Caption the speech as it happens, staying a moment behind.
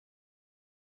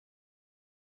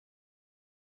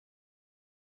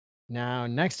Now,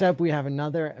 next up, we have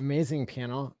another amazing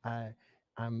panel.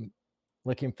 I'm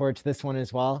looking forward to this one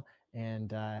as well.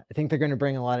 And I think they're going to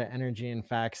bring a lot of energy and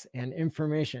facts and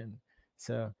information.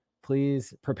 So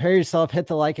please prepare yourself, hit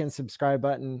the like and subscribe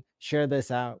button, share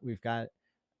this out. We've got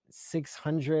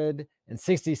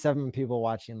 667 people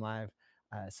watching live.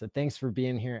 So thanks for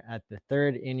being here at the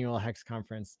 3rd Annual HEX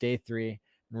Conference, Day 3.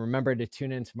 And remember to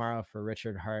tune in tomorrow for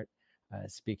Richard Hart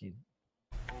speaking.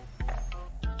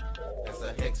 That's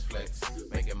a hex flex,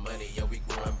 making money, yeah, we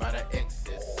going by the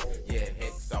AXiS. Yeah,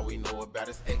 hex, all we know about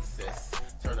is excess.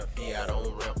 Turn a fiat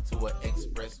on ramp to an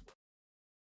express.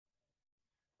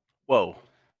 Whoa,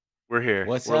 we're here.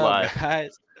 What's we're up, live,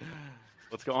 guys?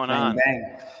 What's going Bang, on?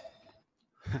 bang.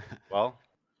 Well,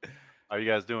 how are you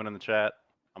guys doing in the chat?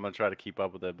 I'm gonna try to keep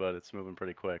up with it, but it's moving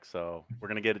pretty quick. So we're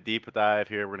gonna get a deep dive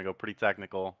here. We're gonna go pretty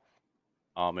technical.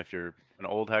 If you're an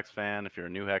old HEX fan, if you're a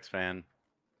new HEX fan,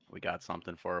 we got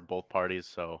something for both parties.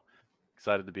 So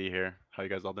excited to be here. How you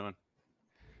guys all doing?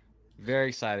 Very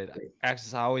excited.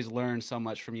 AXiS, I always learn so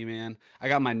much from you, man. I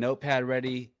got my notepad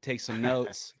ready, take some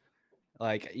notes.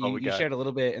 Like you shared a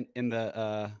little bit in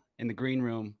the green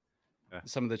room,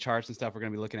 some of the charts and stuff we're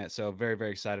gonna be looking at. So very,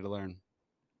 very excited to learn.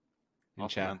 Awesome,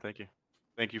 chat. Man. Thank you.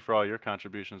 Thank you for all your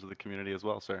contributions to the community as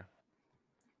well, sir.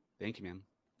 Thank you, man.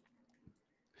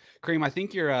 KARIM, I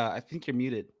think you're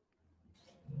muted.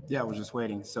 Yeah, I was just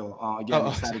waiting. So again,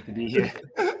 excited to be here.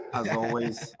 As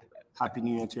always, Happy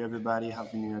New Year to everybody.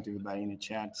 Happy New Year to everybody in the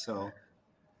chat. So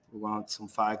we want some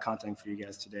fire content for you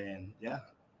guys today. And yeah,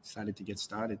 excited to get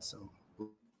started. So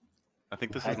I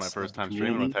think this is my first time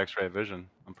streaming with HEXRAYVISION.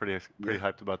 I'm pretty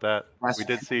hyped about that. We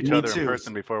did see each other in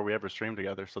person before we ever streamed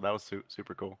together, so that was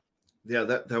super cool. Yeah,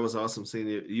 that was awesome seeing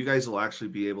you. You guys will actually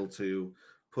be able to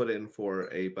put in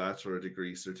for a bachelor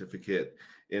degree certificate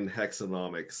in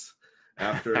hexonomics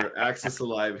after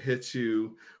axisALiVE hits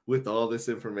you with all this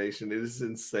information. It is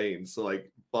insane. So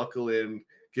like buckle in,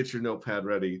 get your notepad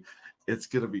ready. It's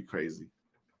gonna be crazy.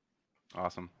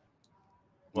 Awesome.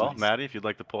 Well, nice. Maddie, if you'd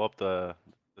like to pull up the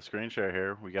screen share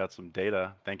here, we got some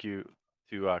data. Thank you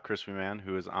to Crispy Man,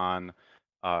 who is on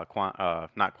not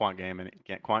Quant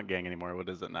Gang anymore. What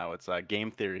is it now? It's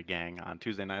Game Theory Gang on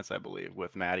Tuesday nights, I believe,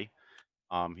 with Maddie.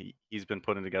 He's been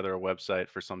putting together a website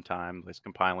for some time. He's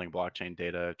compiling blockchain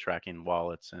data, tracking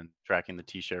wallets, and tracking the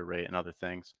T-share rate and other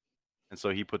things. And so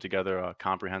he put together a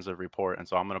comprehensive report. And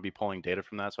so I'm going to be pulling data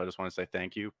from that. So I just want to say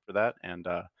thank you for that. And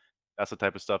that's the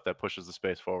type of stuff that pushes the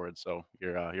space forward. So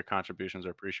your contributions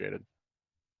are appreciated.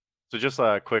 So just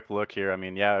a quick look here. I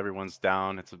mean, yeah, everyone's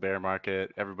down. It's a bear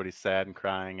market. Everybody's sad and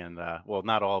crying. And well,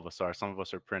 not all of us are. Some of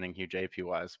us are printing huge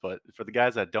APYs. But for the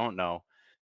guys that don't know,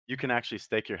 you can actually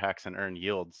stake your HEX and earn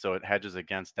yield. So it hedges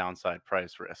against downside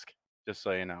price risk. Just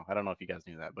so you know. I don't know if you guys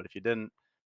knew that. But if you didn't,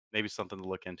 maybe something to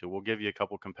look into. We'll give you a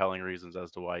couple compelling reasons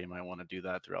as to why you might want to do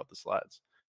that throughout the slides.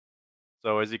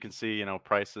 So as you can see, you know,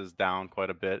 price is down quite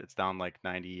a bit. It's down like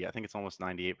 90, I think it's almost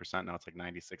 98%. Now it's like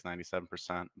 96,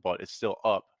 97%, but it's still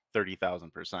up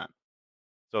 30,000%.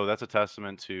 So that's a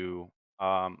testament to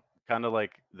kind of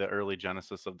like the early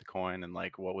genesis of the coin and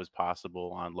like what was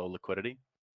possible on low liquidity.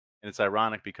 And it's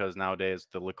ironic because nowadays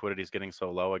the liquidity is getting so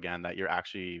low again that you're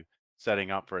actually setting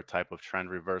up for a type of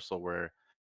trend reversal where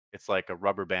it's like a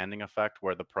rubber banding effect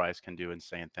where the price can do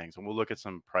insane things. And we'll look at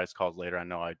some price calls later. I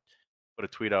know I put a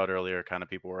tweet out earlier, kind of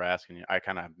people were asking, I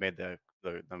kind of made the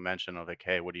mention of like,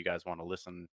 hey, what do you guys want to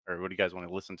listen, or what do you guys want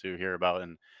to listen to, hear about?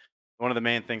 And one of the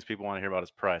main things people want to hear about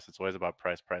is price. It's always about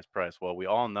price. Well, we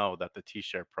all know that the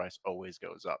T-share price always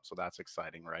goes up. So that's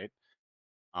exciting, right?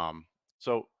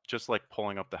 So just like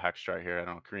pulling up the HEX chart here, I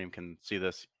don't know, KARIM can see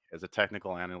this as a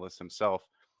technical analyst himself.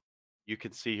 You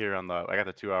can see here on I got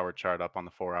the 2-hour chart up. On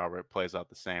the 4-hour, it plays out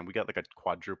the same. We got like a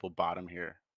quadruple bottom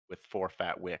here with 4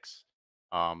 fat wicks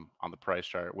on the price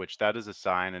chart, which that is a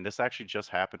sign. And this actually just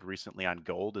happened recently on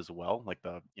gold as well, like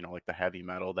the heavy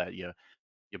metal that you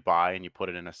buy and you put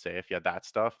it in a safe. Yeah, that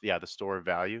stuff. Yeah, the store of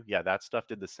value. Yeah, that stuff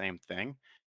did the same thing,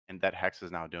 and that HEX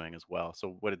is now doing as well.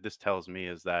 So what this tells me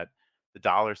is that the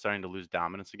dollar is starting to lose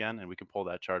dominance again, and we can pull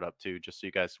that chart up too, just so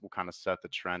you guys will kind of set the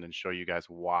trend and show you guys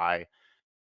why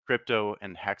crypto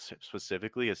and HEX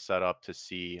specifically is set up to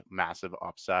see massive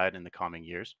upside in the coming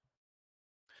years.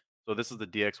 So this is the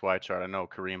DXY chart. I know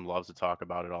KARIM loves to talk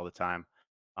about it all the time.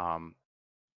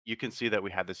 You can see that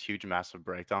we had this huge massive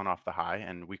breakdown off the high,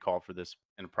 and we called for this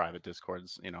in private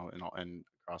discords, you know, and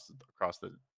across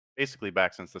the basically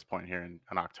back since this point here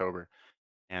in October.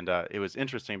 And it was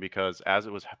interesting because as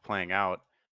it was playing out,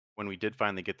 when we did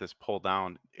finally get this pull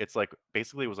down, it's like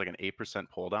basically it was like an 8%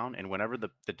 pull down. And whenever the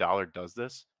dollar does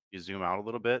this, you zoom out a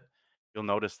little bit, you'll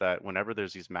notice that whenever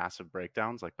there's these massive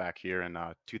breakdowns, like back here in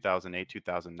 2008,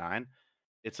 2009,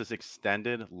 it's this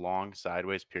extended long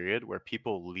sideways period where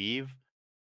people leave.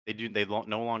 They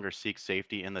no longer seek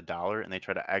safety in the dollar, and they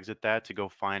try to exit that to go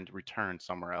find return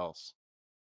somewhere else.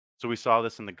 So we saw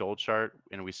this in the gold chart,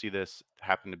 and we see this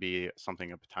happen to be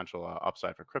something, a potential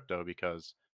upside for crypto,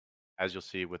 because as you'll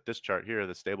see with this chart here,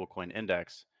 the stablecoin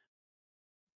index,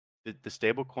 the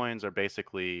stable coins are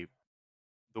basically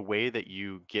the way that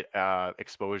you get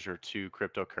exposure to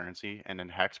cryptocurrency, and in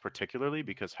Hex particularly,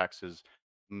 because Hex is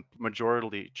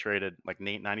majority traded, like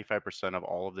 95% of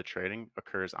all of the trading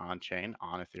occurs on chain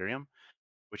on Ethereum,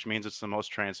 which means it's the most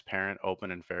transparent,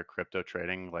 open, and fair crypto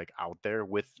trading like out there,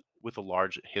 with a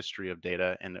large history of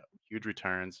data and huge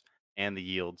returns and the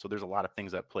yield. So there's a lot of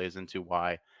things that plays into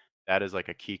why that is like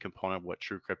a key component of what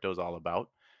true crypto is all about.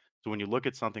 So when you look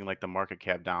at something like the market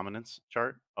cap dominance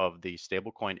chart of the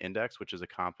stablecoin index, which is a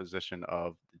composition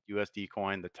of the USD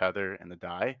coin, the Tether, and the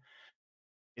DAI,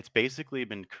 it's basically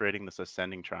been creating this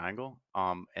ascending triangle.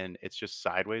 And it's just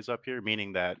sideways up here,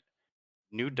 meaning that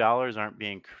new dollars aren't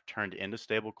being turned into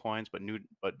stable coins,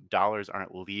 but dollars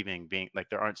aren't leaving, being like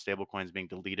there aren't stable coins being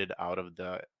deleted out of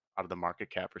the market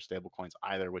cap for stable coins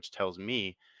either, which tells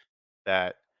me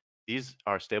that these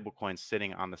are stable coins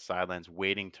sitting on the sidelines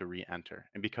waiting to re-enter.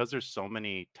 And because there's so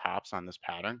many tops on this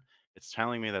pattern, it's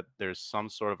telling me that there's some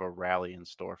sort of a rally in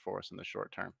store for us in the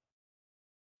short term.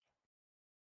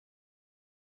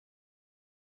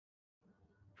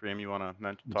 Kareem, you want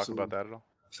to talk about that at all?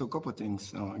 So a couple of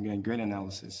things. Again, great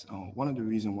analysis. One of the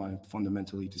reasons why,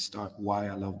 fundamentally, to start, why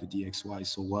I love the DXY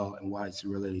so well and why it's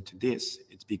related to this,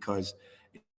 it's because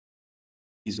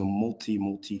it's a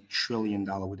multi-trillion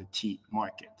dollar with a T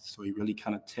market. So it really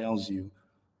kind of tells you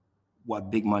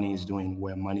what big money is doing,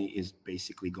 where money is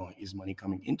basically going. Is money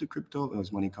coming into crypto, or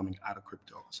is money coming out of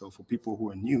crypto? So for people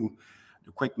who are new,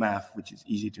 the quick math, which is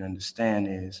easy to understand,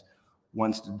 is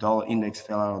once the dollar index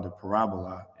fell out of the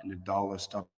parabola and the dollar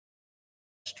stopped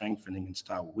strengthening and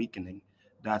start weakening,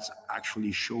 that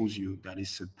actually shows you that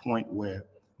it's a point where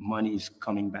money is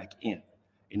coming back in.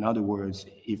 In other words,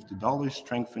 if the dollar is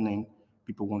strengthening,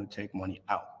 people want to take money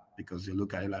out because they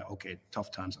look at it like, okay,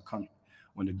 tough times are coming.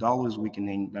 When the dollar is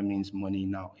weakening, that means money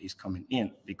now is coming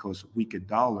in, because weaker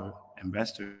dollar,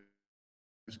 investors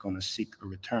are going to seek a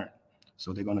return.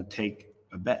 So they're going to take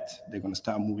a bet. They're going to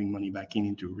start moving money back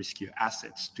into riskier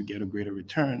assets to get a greater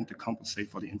return to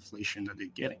compensate for the inflation that they're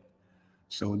getting.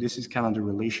 So this is kind of the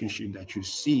relationship that you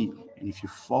see. And if you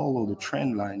follow the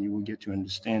trend line, you will get to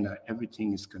understand that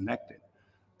everything is connected,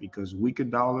 because weaker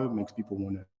dollar makes people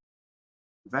want to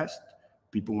invest.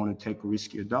 People want to take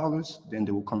riskier dollars. Then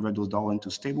they will convert those dollars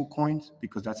into stable coins,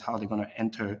 because that's how they're going to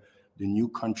enter the new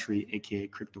country, aka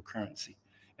cryptocurrency.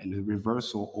 And the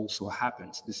reversal also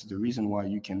happens. This is the reason why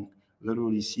you can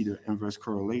literally see the inverse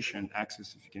correlation.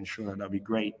 AXiS, if you can show that, that'd be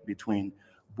great, between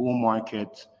bull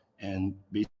market and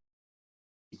basically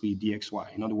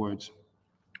DXY. In other words,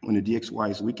 when the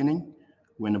DXY is weakening,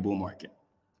 we're in a bull market.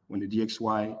 When the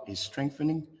DXY is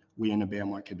strengthening, we're in a bear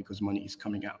market because money is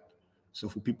coming out. So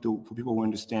for people who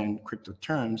understand crypto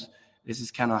terms, this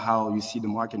is kind of how you see the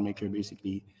market maker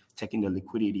basically taking the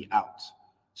liquidity out.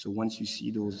 So once you see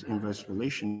those inverse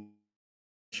relationship,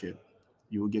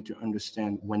 you will get to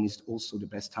understand when is also the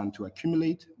best time to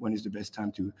accumulate, when is the best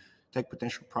time to take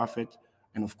potential profit,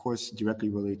 and of course, directly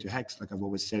related to HEX, like I've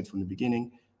always said from the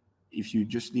beginning, if you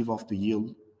just leave off the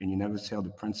yield and you never sell the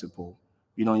principal,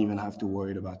 you don't even have to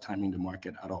worry about timing the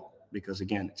market at all. Because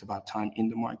again, it's about time in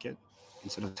the market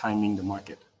instead of timing the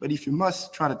market. But if you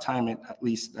must try to time it, at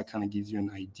least that kind of gives you an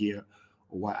idea of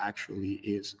what actually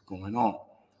is going on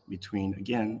between,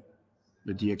 again,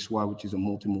 the DXY, which is a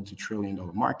multi-trillion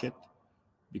dollar market,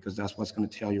 because that's what's going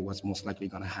to tell you what's most likely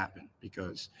going to happen,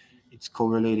 because it's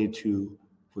correlated to,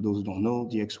 for those who don't know,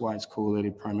 DXY is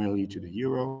correlated primarily to the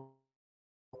euro,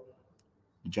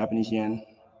 the Japanese yen,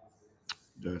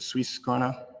 the Swiss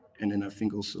krona, and then I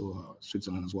think also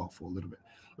Switzerland as well for a little bit.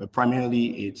 But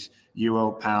primarily it's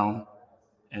euro, pound,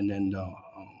 and then the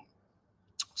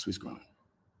Swiss krona.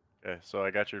 Okay, so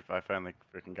I finally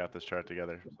freaking got this chart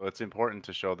together. So it's important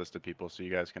to show this to people so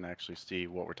you guys can actually see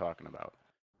what we're talking about.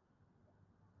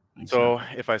 Exactly. So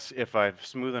if I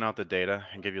smoothen out the data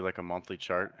and give you like a monthly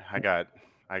chart, I got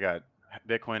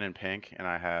Bitcoin in pink, and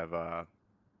I have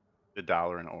the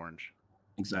dollar in orange.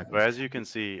 Exactly. But as you can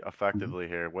see effectively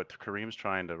here, what Kareem's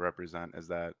trying to represent is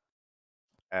that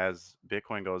as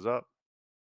Bitcoin goes up,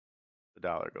 the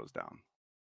dollar goes down.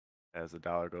 As the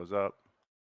dollar goes up,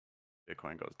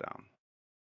 Bitcoin goes down.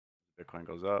 Bitcoin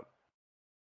goes up,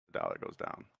 the dollar goes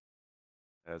down.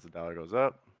 As the dollar goes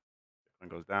up, Bitcoin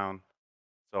goes down,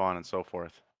 so on and so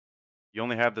forth. you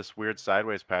only have this weird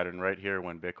sideways pattern right here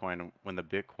when the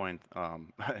Bitcoin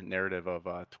narrative of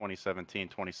 2017,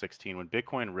 2016, when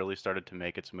Bitcoin really started to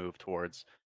make its move towards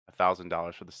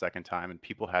 $1,000 for the second time, and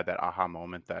people had that aha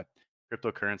moment that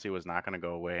cryptocurrency was not going to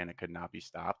go away and it could not be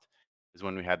stopped, is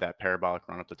when we had that parabolic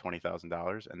run up to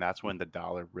 $20,000, and that's when the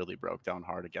dollar really broke down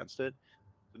hard against it.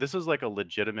 This is like a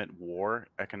legitimate war,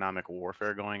 economic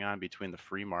warfare going on between the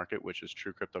free market, which is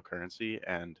true cryptocurrency,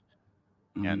 and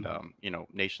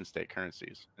nation state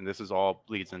currencies. And this is all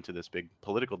leads into this big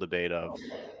political debate of,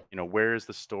 where is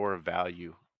the store of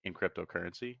value in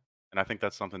cryptocurrency? And I think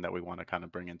that's something that we want to kind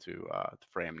of bring into the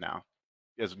frame now,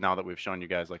 is now that we've shown you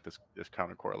guys like this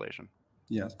counter correlation.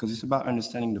 Yeah, because it's about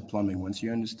understanding the plumbing. Once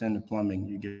you understand the plumbing,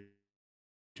 you get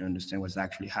to understand what's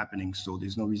actually happening. So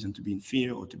there's no reason to be in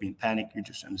fear or to be in panic. You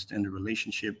just understand the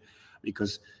relationship,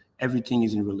 because everything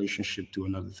is in relationship to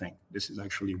another thing. This is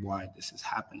actually why this is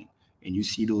happening. And you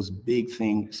see those big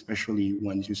things, especially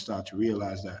when you start to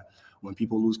realize that when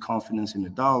people lose confidence in the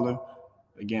dollar,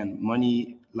 again,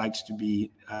 money likes to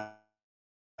be, I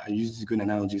use this good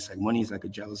analogy. It's like money is like a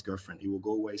jealous girlfriend. It will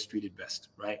go where it's treated best,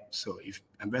 right? So if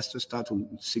investors start to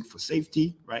seek for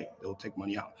safety, right, they'll take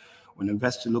money out. When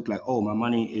investors look like, oh, my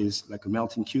money is like a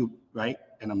melting cube, right,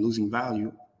 and I'm losing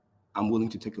value, I'm willing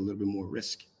to take a little bit more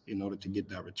risk in order to get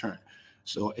that return.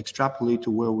 So extrapolate to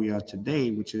where we are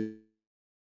today, which is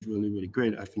really, really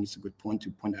great. I think it's a good point to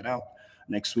point that out.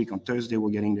 Next week on Thursday, we're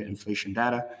getting the inflation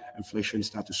data. Inflation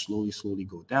start to slowly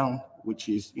go down, which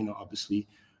is, obviously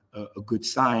a good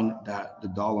sign that the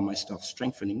dollar might start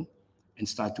strengthening and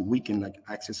start to weaken, like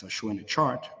AXiS are showing a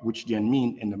chart, which then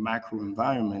mean in the macro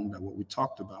environment that what we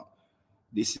talked about,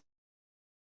 this is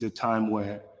the time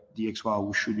where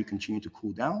DXY should be continuing to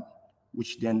cool down,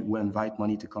 which then will invite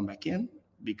money to come back in,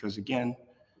 because again,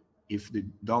 if the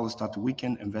dollar start to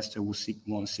weaken, investor will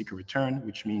want to seek a return,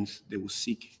 which means they will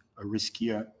seek a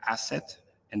riskier asset,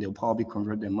 and they'll probably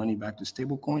convert their money back to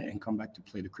stablecoin and come back to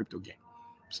play the crypto game.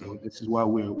 So this is why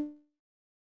we're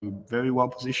very well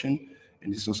positioned,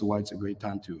 and this is also why it's a great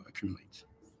time to accumulate.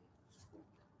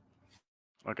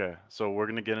 Okay, so we're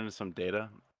gonna get into some data,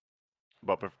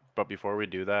 but before we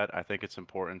do that, I think it's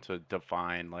important to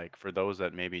define, like, for those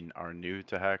that maybe are new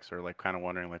to HEX or like kind of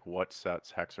wondering like what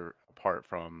sets HEX apart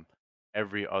from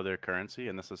every other currency,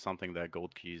 and this is something that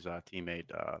GOLDKEY's teammate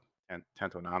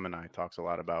Tento Namanai talks a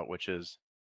lot about, which is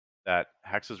that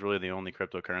HEX is really the only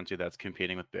cryptocurrency that's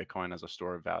competing with Bitcoin as a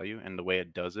store of value, and the way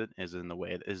it does it is in the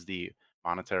way it is the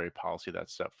monetary policy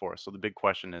that's set forth. So the big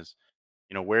question is,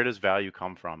 where does value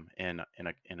come from in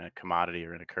a commodity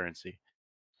or in a currency?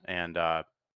 And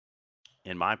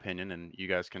in my opinion, and you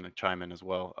guys can chime in as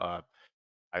well,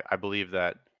 I believe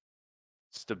that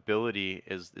stability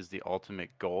is the ultimate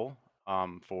goal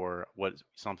for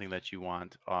something that you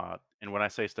want. And when I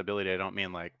say stability, I don't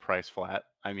mean like price flat.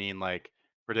 I mean like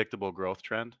predictable growth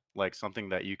trend, like something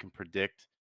that you can predict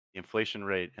the inflation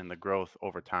rate and the growth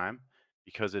over time,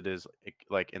 because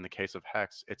like in the case of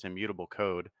HEX, it's immutable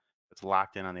code that's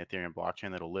locked in on the Ethereum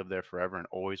blockchain that'll live there forever and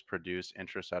always produce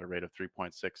interest at a rate of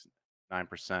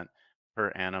 3.69% per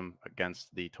annum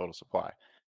against the total supply.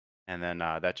 And then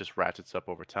that just ratchets up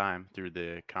over time through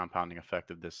the compounding effect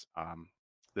of this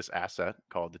asset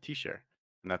called the T-share,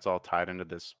 and that's all tied into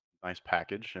this nice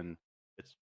package, and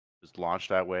it's was launched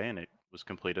that way, and it was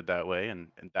completed that way, and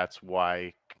that's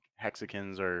why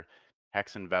Hexicans or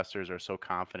Hex investors are so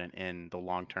confident in the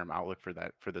long-term outlook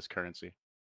for this currency.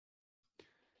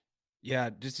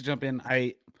 Yeah, just to jump in,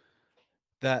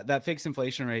 that fixed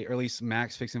inflation rate, or at least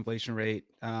max fixed inflation rate,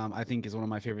 I think is one of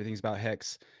my favorite things about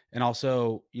HEX. And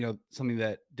also, something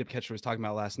that Dipcatcher was talking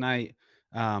about last night,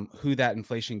 who that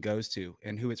inflation goes to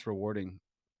and who it's rewarding.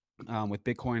 With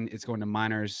Bitcoin, it's going to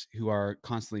miners who are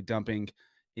constantly dumping.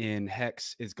 In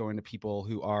HEX, it's going to people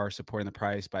who are supporting the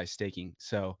price by staking.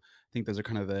 So I think those are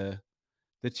kind of the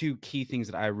two key things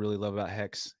that I really love about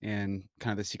HEX, and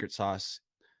kind of the secret sauce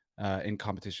in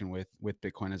competition with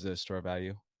Bitcoin as a store of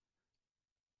value.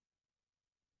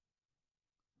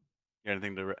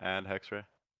 Anything to add, Hexray?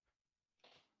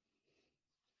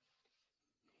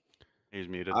 He's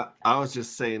muted. I was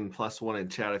just saying +1 in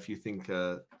chat if you think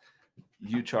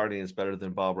you charting is better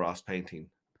than Bob Ross painting.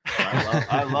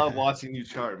 I love watching you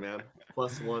chart, man.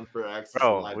 +1 for AXiS.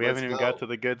 Bro, we haven't even got to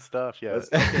the good stuff yet.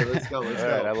 Let's go. All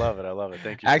right, I love it.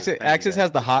 Thank you. AXiS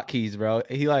has the hotkeys, bro.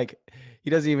 He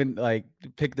doesn't even like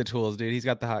pick the tools, dude. He's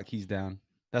got the hotkeys down.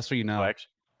 That's what you know.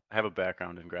 Actually, I have a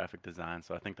background in graphic design,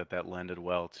 so I think that lended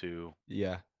well to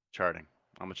charting.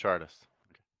 I'm a chartist.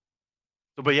 Okay.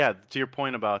 So, but yeah, to your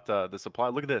point about the supply,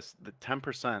 look at this. The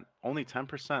 10%, only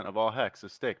 10% of all HEX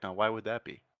is staked. Now, why would that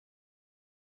be?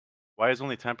 Why is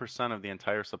only 10% of the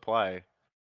entire supply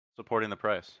supporting the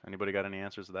price? Anybody got any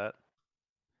answers to that?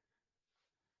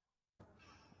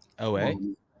 OA?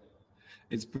 Well,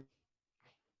 it's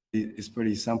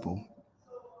pretty simple.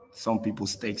 Some people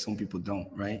stake, some people don't,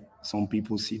 right? Some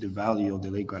people see the value of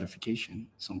delayed gratification,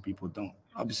 some people don't.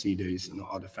 Obviously, there is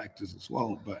other factors as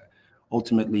well, but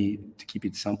ultimately, to keep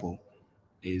it simple,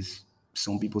 is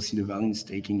some people see the value in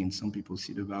staking and some people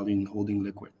see the value in holding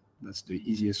liquid. That's the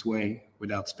easiest way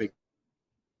without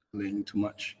speculating too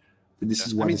much. But this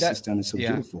is why the system is so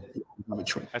beautiful. You have a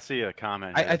choice. I see a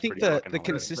comment. I think the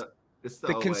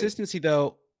consistency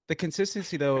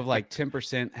though, of like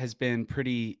 10% has been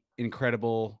pretty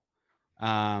incredible.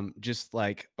 Just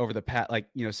like over the past, like,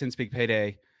 since Big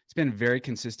Payday, it's been very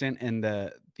consistent, and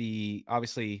the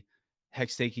obviously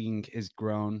hex staking has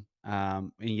grown,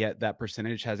 and yet that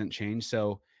percentage hasn't changed.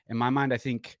 So in my mind, I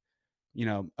think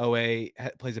OA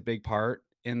plays a big part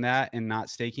in that, and not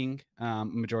staking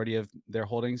majority of their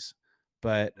holdings.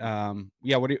 But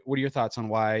yeah, what are your thoughts on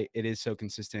why it is so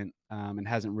consistent and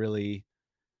hasn't really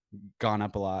gone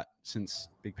up a lot since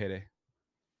Big Payday?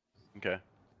 Okay.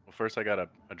 Well, first I gotta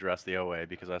address the OA,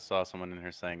 because I saw someone in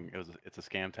here saying it's a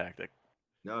scam tactic,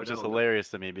 which is hilarious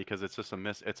to me, because it's just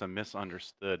a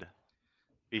misunderstood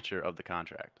feature of the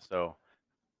contract. So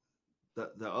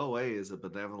the OA is a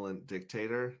benevolent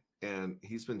dictator, and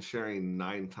he's been sharing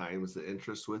 9 times the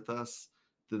interest with us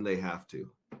than they have to.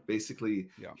 Basically,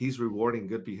 he's rewarding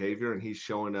good behavior, and he's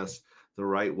showing us the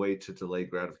right way to delay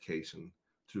gratification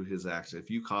through his action. If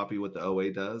you copy what the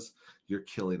OA does, you're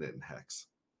killing it in Hex.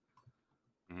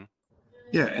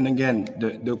 Yeah, and again,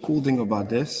 the cool thing about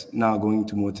this, now going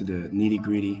to more to the nitty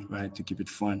gritty, right, to keep it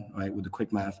fun, right, with the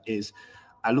quick math, is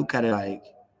I look at it like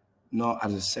not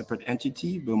as a separate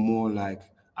entity, but more like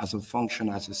as a function,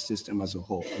 as a system as a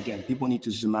whole. Again, people need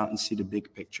to zoom out and see the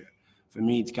big picture. For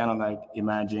me, it's kind of like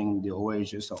imagining the OA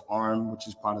is just an arm, which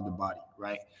is part of the body,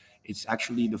 right? It's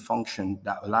actually the function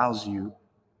that allows you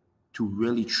to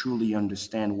really truly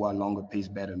understand what longer pays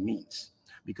better means.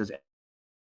 Because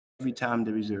every time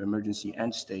there is an emergency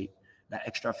end state, that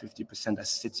extra 50% that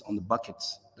sits on the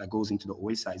buckets that goes into the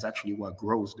OA side is actually what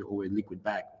grows the OA liquid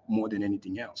back more than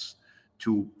anything else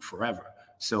to forever.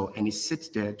 So, and it sits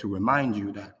there to remind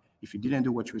you that if you didn't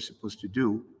do what you were supposed to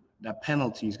do, that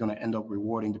penalty is going to end up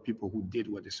rewarding the people who did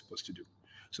what they're supposed to do.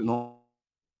 So not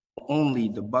only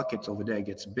the buckets over there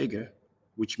gets bigger,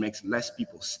 which makes less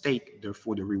people stake,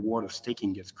 therefore the reward of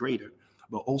staking gets greater,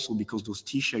 but also because those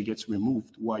T-share gets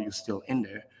removed while you're still in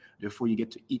there, therefore you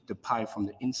get to eat the pie from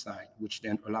the inside, which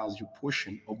then allows you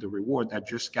portion of the reward that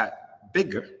just got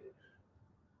bigger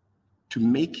to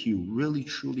make you really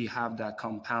truly have that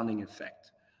compounding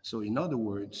effect. So in other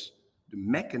words, the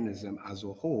mechanism as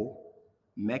a whole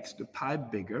makes the pie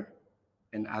bigger,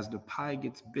 and as the pie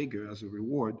gets bigger as a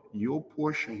reward, your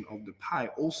portion of the pie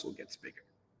also gets bigger.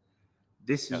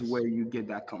 This is where you get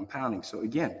that compounding. So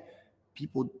again,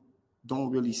 people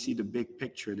don't really see the big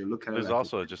picture. They look at There's it like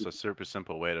also just a super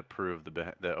simple way to prove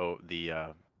that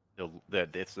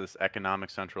it's this economic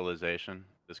centralization,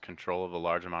 this control of a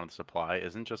large amount of the supply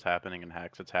isn't just happening in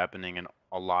Hex. It's happening in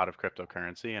a lot of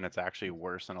cryptocurrency, and it's actually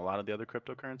worse than a lot of the other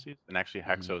cryptocurrencies. And actually,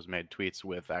 Hexo's made tweets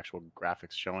with actual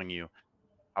graphics showing you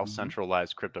how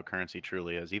centralized cryptocurrency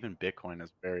truly is. Even Bitcoin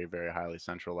is very, very highly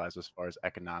centralized as far as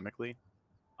economically.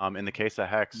 In the case of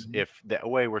Hex, if the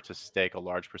OA were to stake a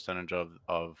large percentage of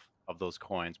those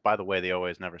coins, by the way, the OA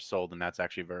is never sold, and that's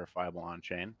actually verifiable on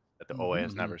chain that the OA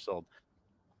is never sold.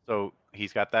 So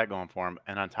he's got that going for him.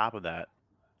 And on top of that,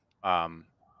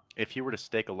 if he were to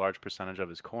stake a large percentage of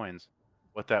his coins,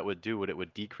 what that would do, it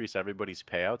would decrease everybody's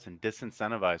payouts and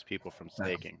disincentivize people from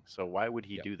staking. So why would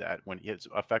he do that when it's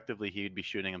effectively he'd be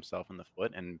shooting himself in the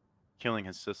foot and killing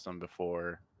his system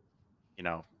before,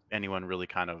 anyone really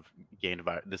kind of gained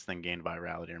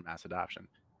virality or mass adoption?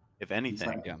 If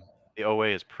anything, the OA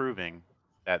is proving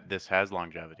that this has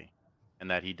longevity and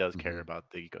that he does care about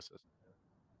the ecosystem.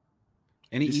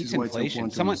 And he eats inflation.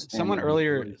 Someone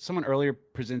earlier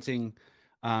presenting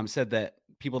said that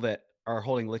people that are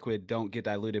holding liquid don't get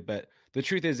diluted, but the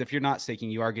truth is, if you're not staking,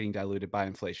 you are getting diluted by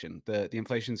inflation. The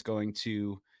inflation is going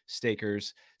to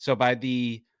stakers. So by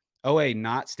the OA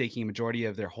not staking a majority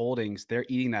of their holdings, they're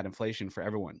eating that inflation for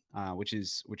everyone, which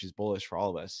is bullish for all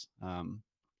of us.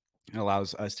 It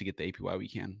allows us to get the APY we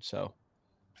can. So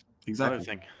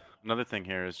exactly. Another thing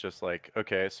here is just like,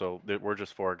 okay, so we're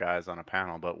just 4 guys on a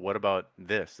panel, but what about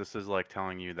this? This is like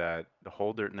telling you that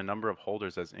the number of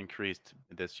holders has increased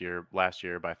last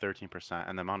year by 13%,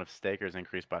 and the amount of stakers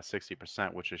increased by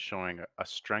 60%, which is showing a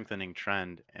strengthening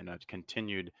trend and a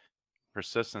continued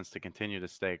persistence to continue to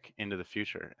stake into the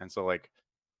future. And so like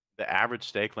the average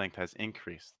stake length has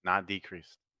increased, not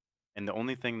decreased. And the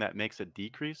only thing that makes it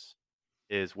decrease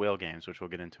is whale games, which we'll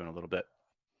get into in a little bit.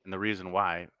 And the reason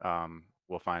why,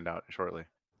 we'll find out shortly.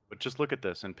 But just look at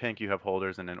this. In pink, you have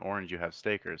holders, and in orange, you have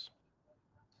stakers.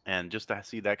 And just to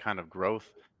see that kind of growth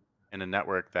in a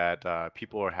network that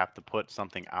people have to put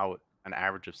something out an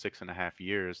average of 6.5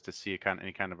 years to see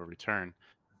any kind of a return,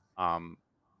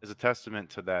 is a testament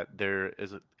to that there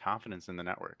is a confidence in the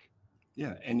network.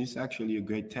 Yeah, and it's actually a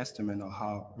great testament of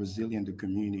how resilient the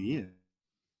community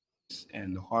is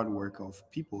and the hard work of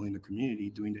people in the community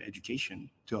doing the education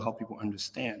to help people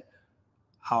understand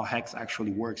how HEX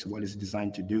actually works, what it's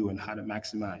designed to do, and how to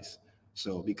maximize.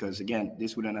 So, because again,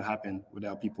 this wouldn't have happened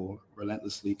without people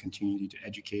relentlessly continuing to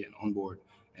educate and onboard.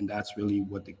 And that's really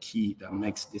what the key that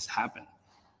makes this happen.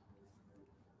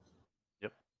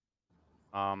 Yep.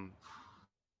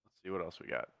 Let's see what else we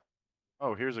got.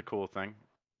 Oh, here's a cool thing.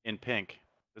 In pink,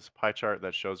 this pie chart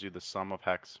that shows you the sum of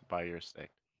HEX by year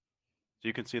staked. So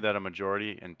you can see that a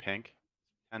majority in pink,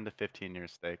 10 to 15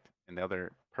 years staked, and the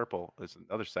other purple is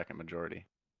another second majority,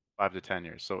 5 to 10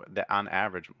 years. So that on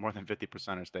average, more than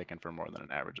 50% are staking for more than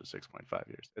an average of 6.5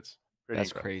 years. It's pretty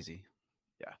That's incredible. crazy.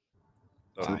 Yeah.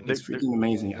 So it's freaking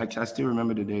amazing. I still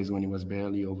remember the days when it was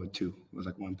barely over 2. It was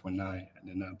like 1.9, and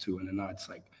then now 2, and then now it's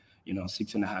like,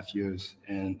 6.5 years.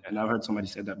 And I've heard somebody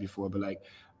said that before, but like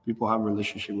people have a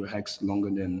relationship with HEX longer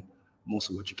than most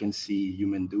of what you can see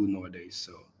human do nowadays.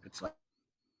 So it's like,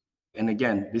 and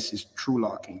again, this is true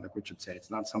locking, like Richard said.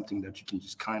 It's not something that you can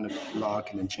just kind of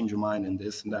lock and then change your mind and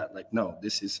this and that. Like, no,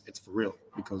 it's for real,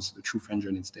 because the truth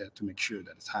engine is there to make sure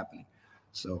that it's happening.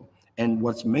 So, and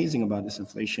what's amazing about this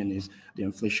inflation is the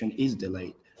inflation is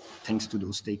delayed thanks to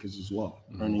those stakers as well,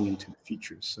 earning into the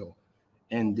future. So,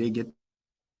 and they get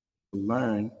to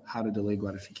learn how to delay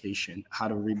gratification, how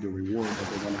to reap the reward that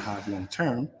they're going to have long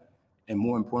term, and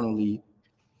more importantly,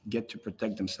 get to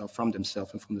protect themselves and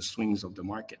from the swings of the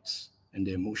markets and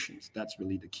the emotions. That's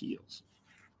really the key.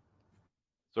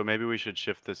 So maybe we should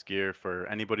shift this gear for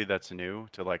anybody that's new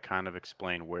to like kind of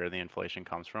explain where the inflation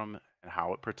comes from and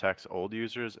how it protects old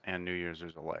users and new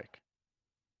users alike.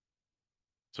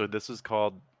 So this is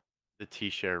called the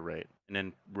T-share rate. And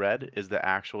in red is the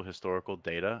actual historical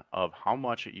data of how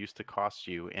much it used to cost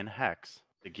you in HEX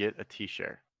to get a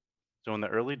T-share. So in the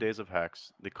early days of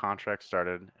HEX, the contract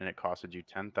started and it costed you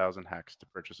 10,000 HEX to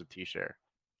purchase a T-share.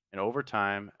 And over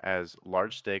time, as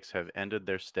large stakes have ended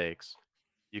their stakes,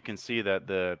 you can see that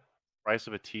the price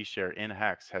of a T-share in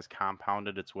HEX has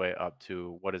compounded its way up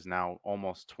to what is now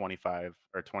almost 25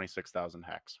 or 26,000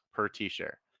 HEX per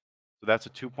T-share. So that's a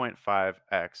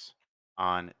 2.5x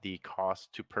on the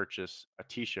cost to purchase a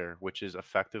T-share, which is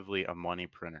effectively a money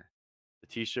printer. The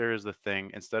T-share is the thing.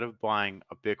 Instead of buying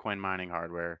a Bitcoin mining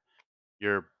hardware,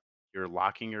 you're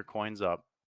locking your coins up,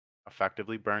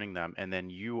 effectively burning them, and then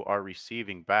you are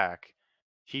receiving back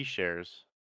T-shares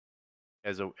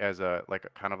as a like a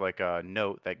kind of like a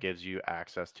note that gives you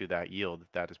access to that yield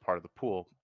that is part of the pool.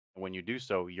 And when you do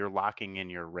so, you're locking in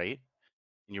your rate.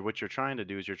 And what you're trying to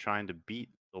do is you're trying to beat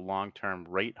the long-term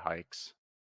rate hikes,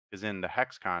 because in the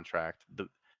HEX contract, the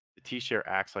T-share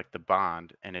acts like the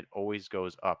bond and it always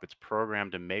goes up. It's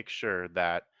programmed to make sure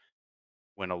that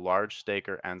when a large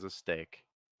staker ends a stake,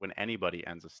 when anybody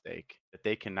ends a stake, that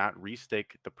they cannot restake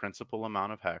the principal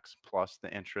amount of HEX plus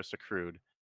the interest accrued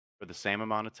for the same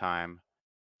amount of time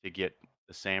to get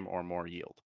the same or more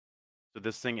yield. So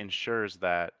this thing ensures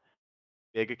that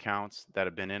big accounts that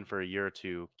have been in for a year or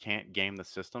two can't game the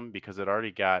system because it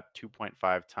already got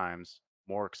 2.5 times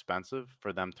more expensive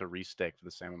for them to restake for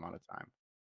the same amount of time.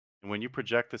 And when you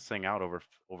project this thing out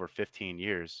over 15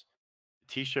 years,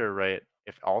 the T-share rate,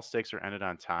 if all stakes are ended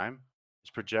on time, is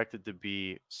projected to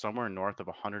be somewhere north of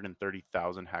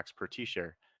 130,000 HEX per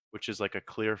T-share, which is like a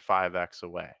clear 5x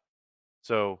away.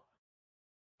 So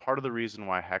part of the reason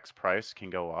why HEX price can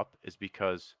go up is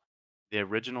because the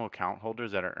original account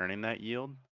holders that are earning that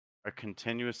yield are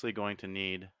continuously going to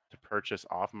need to purchase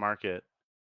off market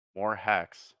more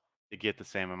HEX to get the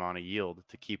same amount of yield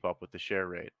to keep up with the share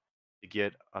rate, to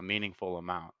get a meaningful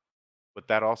amount. But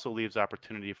that also leaves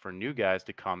opportunity for new guys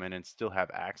to come in and still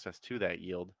have access to that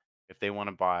yield if they want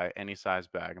to buy any size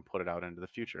bag and put it out into the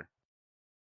future.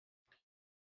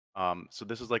 So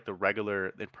this is like the regular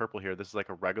in purple here. This is like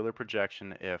a regular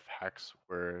projection if HEX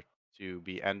were to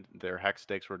be their HEX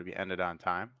stakes were to be ended on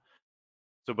time.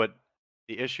 So, but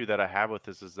the issue that I have with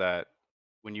this is that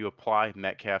when you apply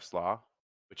Metcalfe's law,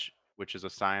 which is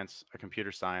a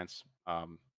computer science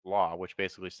law, which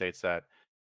basically states that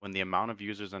when the amount of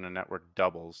users in a network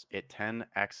doubles, it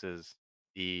 10x's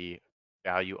the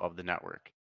value of the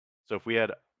network. So if we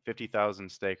had 50,000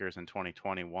 stakers in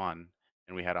 2021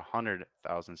 and we had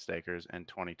 100,000 stakers in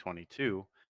 2022,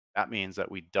 that means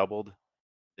that we doubled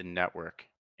the network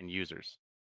in users.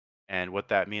 And what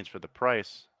that means for the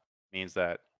price means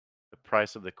that the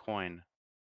price of the coin,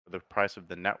 or the price of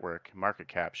the network market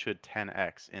cap, should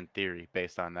 10x in theory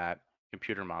based on that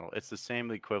computer model. It's the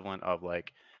same equivalent of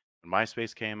like when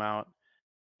MySpace came out,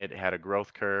 it had a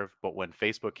growth curve, but when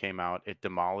Facebook came out, it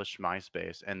demolished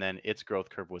MySpace, and then its growth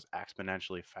curve was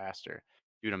exponentially faster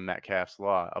due to Metcalfe's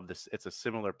law of this. It's a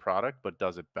similar product, but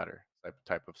does it better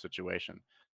type of situation.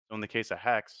 So in the case of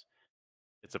Hex,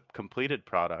 it's a completed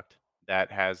product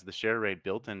that has the share rate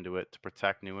built into it to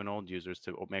protect new and old users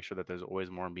to make sure that there's always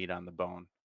more meat on the bone.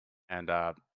 And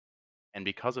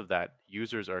because of that,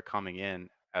 users are coming in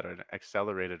at an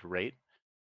accelerated rate,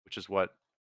 which is what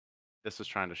this is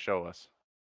trying to show us,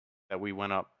 that we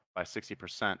went up by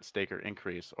 60% staker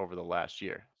increase over the last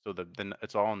year. So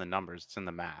it's all in the numbers. It's in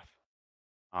the math.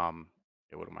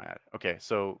 Okay, what am I at? Okay,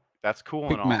 so that's cool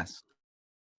Quick and all. mess.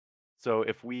 So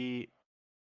if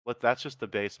that's just the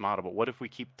base model, but what if we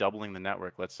keep doubling the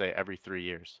network, let's say every 3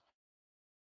 years?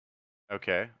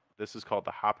 Okay, this is called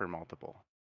the Hopper multiple.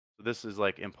 So this is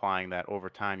like implying that over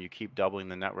time you keep doubling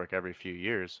the network every few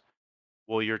years.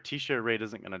 Well, your T-share rate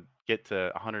isn't going to get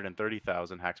to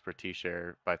 130,000 hex per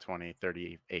T-share by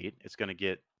 2038. It's going to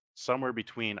get somewhere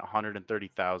between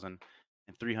 130,000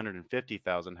 and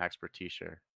 350,000 hex per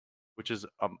T-share, which is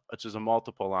a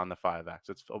multiple on the 5x.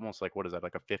 It's almost like, what is that,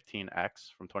 like a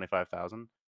 15x from 25,000?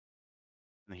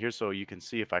 And here's so you can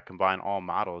see, if I combine all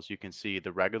models, you can see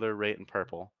the regular rate in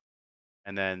purple,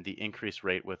 and then the increased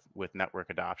rate with network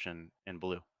adoption in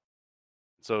blue.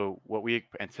 So what we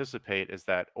anticipate is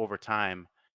that over time,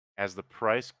 as the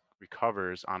price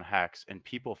recovers on Hex and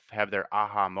people have their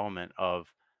aha moment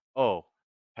of, oh,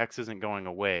 Hex isn't going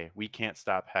away. We can't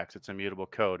stop Hex. It's immutable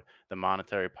code. The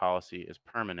monetary policy is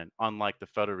permanent, unlike the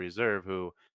Federal Reserve,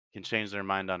 who can change their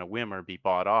mind on a whim or be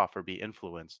bought off or be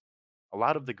influenced. A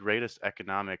lot of the greatest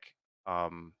economic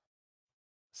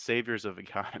saviors of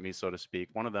economy, so to speak,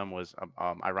 one of them was,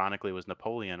 ironically, was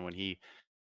Napoleon, when he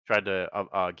tried to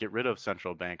get rid of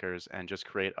central bankers and just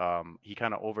create. He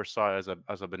kind of oversaw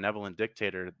as a benevolent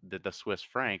dictator the Swiss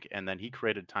franc, and then he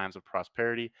created times of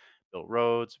prosperity, built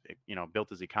roads, built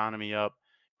his economy up,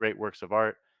 great works of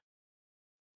art.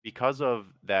 Because of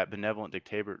that benevolent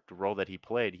dictator role that he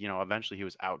played, eventually he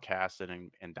was outcasted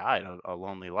and died a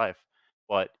lonely life.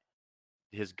 But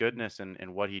his goodness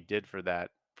and what he did for that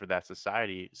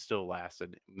society still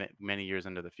lasted many years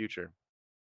into the future.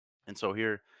 And so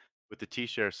here with the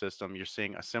T-share system, you're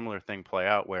seeing a similar thing play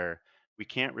out, where we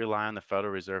can't rely on the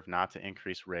Federal Reserve not to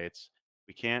increase rates.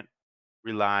 We can't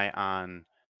rely on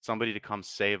somebody to come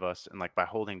save us, and like by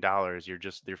holding dollars, you're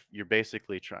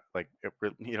basically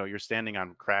you're standing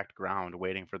on cracked ground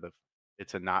waiting for it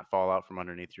to not fall out from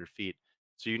underneath your feet.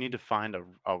 So you need to find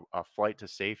a flight to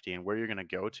safety, and where you're going to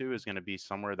go to is going to be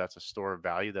somewhere that's a store of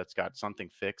value, that's got something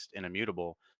fixed and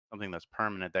immutable, something that's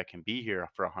permanent, that can be here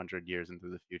for 100 years into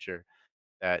the future,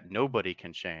 that nobody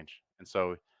can change. And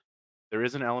so there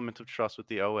is an element of trust with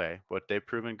the OA, but they've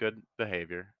proven good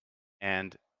behavior.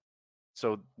 And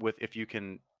so if you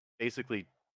can basically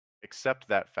accept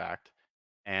that fact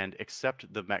and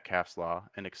accept the Metcalfe's law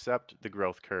and accept the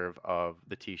growth curve of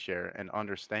the T-share and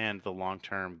understand the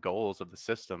long-term goals of the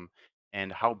system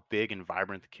and how big and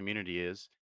vibrant the community is,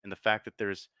 and the fact that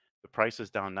the price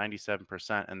is down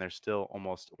 97% and there's still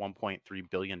almost $1.3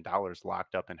 billion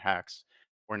locked up in Hex,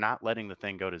 we're not letting the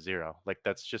thing go to zero. Like,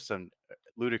 that's just a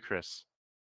ludicrous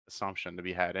assumption to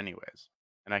be had anyways,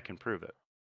 and I can prove it.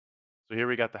 So here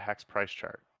we got the Hex price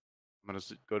chart. I'm going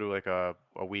to go to like a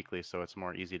weekly so it's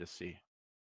more easy to see.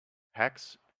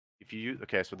 Hex, if you use,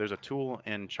 okay, so there's a tool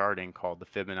in charting called the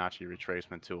Fibonacci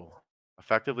retracement tool.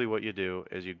 Effectively, what you do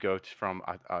is you go from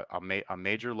a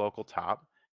major local top,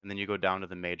 and then you go down to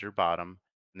the major bottom,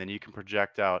 and then you can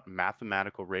project out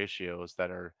mathematical ratios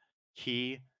that are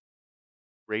key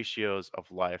ratios of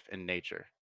life and nature,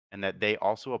 and that they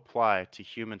also apply to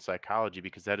human psychology,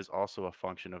 because that is also a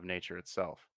function of nature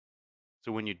itself.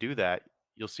 So when you do that,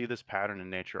 you'll see this pattern in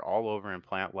nature all over, in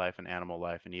plant life and animal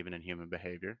life, and even in human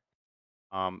behavior.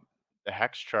 Um, the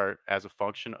hex chart, as a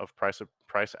function of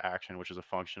price action, which is a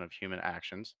function of human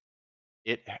actions,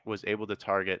 it was able to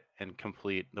target and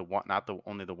complete not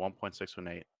only the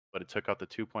 1.618, but it took out the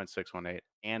 2.618,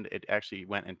 and it actually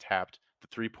went and tapped the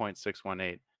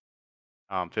 3.618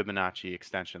 Fibonacci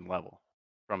extension level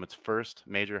from its first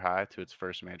major high to its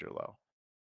first major low.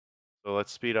 So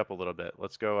let's speed up a little bit.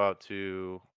 Let's go out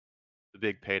to the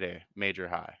big payday major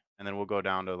high, and then we'll go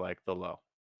down to like the low.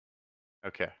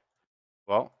 Okay.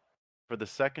 Well, for the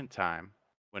second time,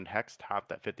 when Hex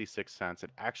topped at 56 cents, it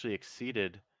actually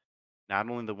exceeded not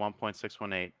only the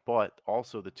 1.618, but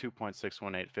also the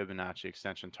 2.618 Fibonacci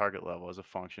extension target level as a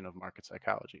function of market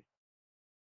psychology.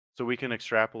 So we can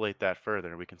extrapolate that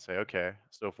further. We can say, okay,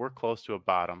 so if we're close to a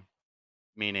bottom,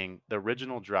 meaning the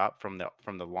original drop from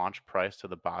the launch price to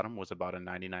the bottom was about a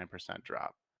 99%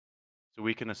 drop. So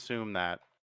we can assume that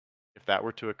if that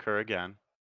were to occur again,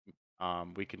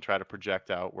 we can try to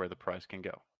project out where the price can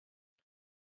go.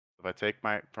 If I take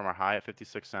from our high at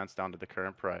 56 cents down to the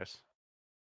current price,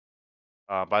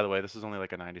 by the way, this is only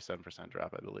like a 97%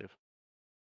 drop, I believe.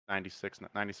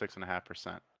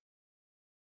 96.5%.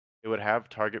 It would have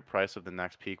target price of the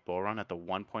next peak bull run at the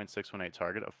 1.618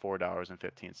 target of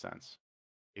 $4.15.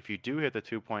 If you do hit the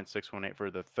 2.618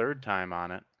 for the third time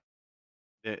on it,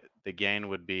 the gain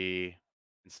would be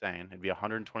insane. It'd be a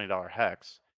 $120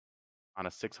 hex on a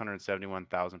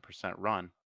 671,000% run.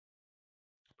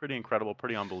 Pretty incredible,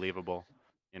 pretty unbelievable.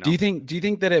 You know? Do you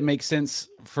think that it makes sense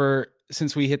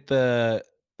since we hit the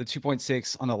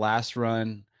 2.6 on the last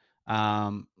run?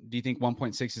 Do you think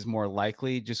 1.6 is more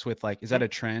likely just with like, is that a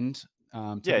trend?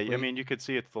 Yeah, I mean, you could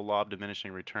see it's the law of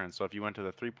diminishing returns. So if you went to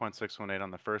the 3.618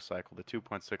 on the first cycle, the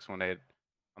 2.618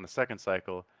 on the second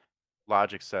cycle,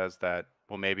 logic says that,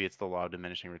 well, maybe it's the law of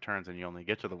diminishing returns and you only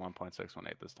get to the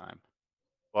 1.618 this time.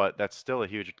 But that's still a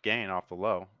huge gain off the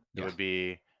low. It would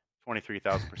be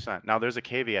 23,000%. Now, there's a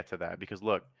caveat to that because,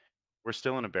 look, we're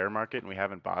still in a bear market and we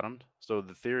haven't bottomed. So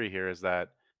the theory here is that,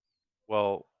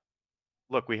 well,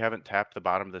 look, we haven't tapped the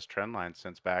bottom of this trend line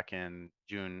since back in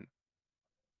June.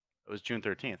 It was June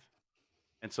 13th.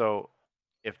 And so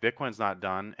if Bitcoin's not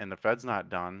done and the Fed's not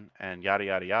done and yada,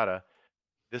 yada, yada,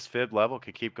 this fib level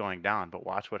could keep going down. But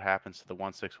watch what happens to the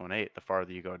 1618 the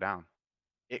farther you go down.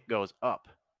 It goes up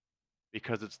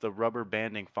because it's the rubber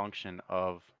banding function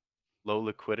of low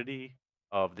liquidity,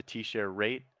 of the T-share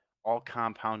rate, all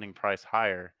compounding price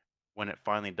higher when it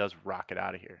finally does rocket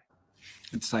out of here.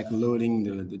 It's like loading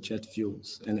the jet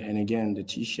fuels. And again, the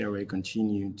T-share rate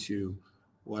continue to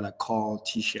what I call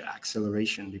T-share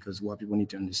acceleration, because what people need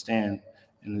to understand,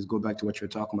 and let's go back to what you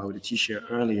were talking about with the T-share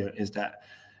earlier, is that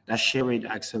share rate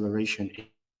acceleration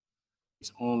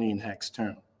is only in hex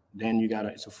term. Then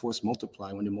it's a force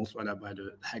multiply when they multiply that by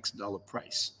the hex dollar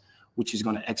price, which is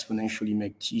going to exponentially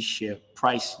make T-share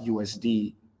price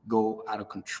USD go out of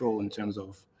control in terms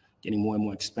of getting more and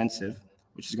more expensive,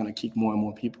 which is going to kick more and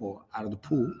more people out of the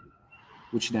pool,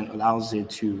 which then allows it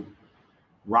to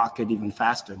rocket even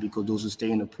faster because those who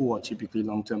stay in the pool are typically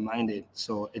long-term minded.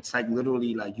 So it's like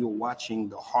literally like you're watching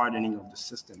the hardening of the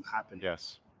system happen.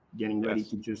 Yes. Getting ready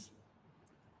to just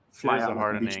fly out. It is a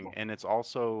hardening, and it's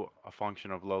also a function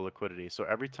of low liquidity. So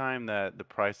every time that the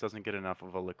price doesn't get enough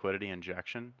of a liquidity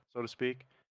injection, so to speak,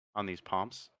 on these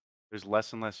pumps, there's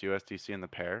less and less USDC in the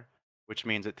pair, which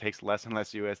means it takes less and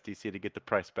less USDC to get the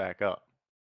price back up.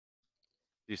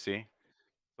 Do you see?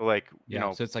 So like, you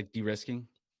know, so it's like de-risking.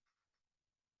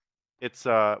 It's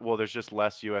well, there's just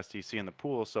less USDC in the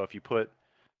pool, so if you put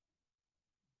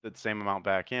the same amount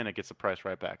back in, it gets the price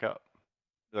right back up.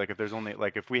 Like if there's only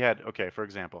like if we had, okay, for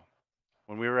example,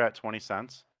 when we were at 20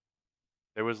 cents,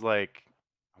 there was like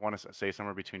I want to say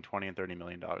somewhere between 20 and 30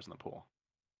 million dollars in the pool.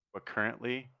 But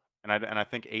currently, and I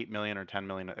think 8 million or 10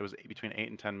 million, it was between 8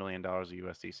 and 10 million dollars of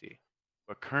USDC.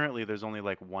 But currently there's only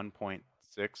like 1.6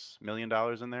 million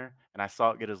dollars in there, and I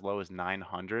saw it get as low as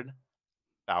 $900,000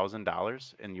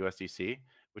 in USDC,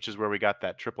 which is where we got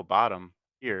that triple bottom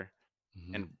here.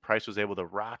 And price was able to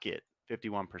rocket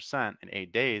 51% in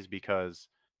 8 days because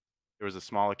there was a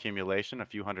small accumulation, a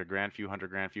few hundred grand,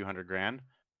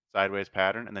 sideways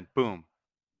pattern, and then boom,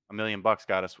 $1 million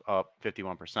got us up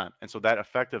 51%. And so that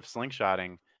effective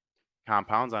slingshotting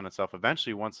compounds on itself.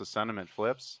 Eventually, once the sentiment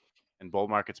flips and bull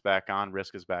market's back on,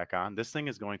 risk is back on, this thing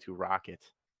is going to rocket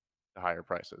to higher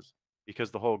prices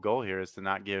because the whole goal here is to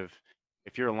not give,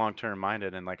 if you're long-term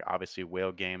minded, and like obviously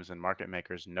whale games and market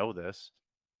makers know this,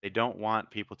 they don't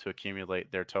want people to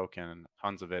accumulate their token,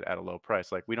 tons of it at a low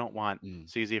price. Like we don't want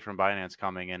CZ from Binance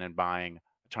coming in and buying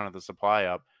a ton of the supply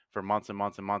up for months and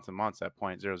months and months and months at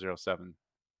 0.007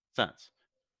 cents.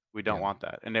 We don't want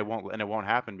that. And it won't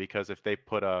happen because if they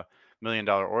put $1 million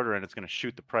order in, it's going to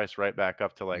shoot the price right back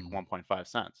up to like 1.5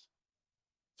 cents.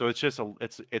 So it's just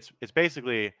it's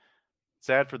basically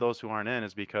sad for those who aren't in,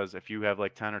 is because if you have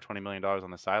like 10 or 20 million dollars on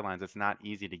the sidelines, it's not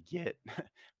easy to get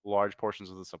large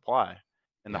portions of the supply.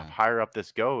 And the higher up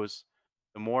this goes,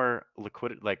 the more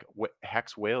liquidity, like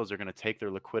hex whales are going to take their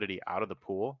liquidity out of the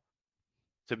pool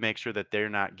to make sure that they're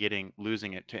not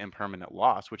losing it to impermanent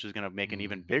loss, which is going to make an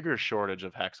even bigger shortage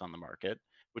of hex on the market,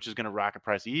 which is going to rocket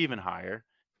price even higher.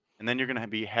 And then you're going to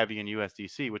be heavy in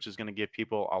USDC, which is going to give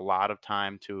people a lot of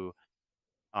time to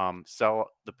sell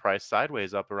the price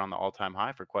sideways up around the all-time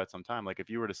high for quite some time. Like if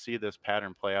you were to see this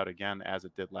pattern play out again as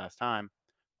it did last time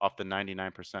off the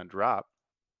 99% drop,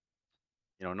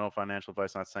 no financial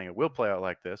advice, not saying it will play out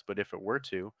like this, but if it were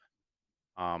to,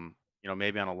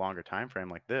 maybe on a longer time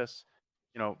frame like this,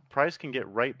 price can get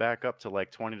right back up to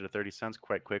like 20 to 30 cents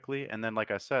quite quickly. And then,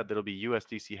 like I said, there'll be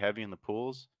USDC heavy in the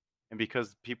pools. And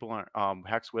because people aren't,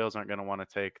 hex whales aren't going to want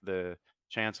to take the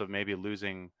chance of maybe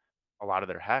losing a lot of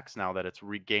their hex now that it's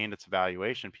regained its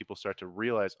valuation, people start to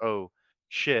realize, oh,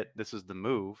 shit, this is the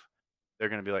move. They're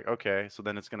going to be like, okay, so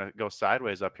then it's going to go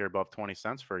sideways up here above 20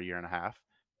 cents for a year and a half.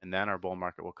 And then our bull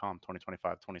market will come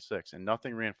 2025, 26. And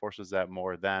nothing reinforces that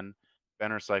more than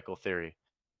Benner cycle theory.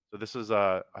 So this is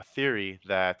a theory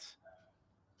that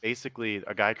basically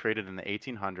a guy created in the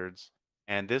 1800s,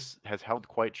 and this has held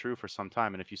quite true for some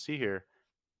time. And if you see here,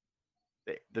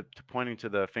 pointing to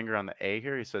the finger on the A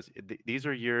here, he says, these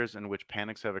are years in which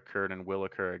panics have occurred and will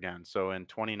occur again. So in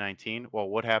 2019, well,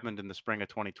 what happened in the spring of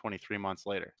 2020, 3 months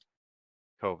later?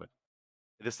 COVID.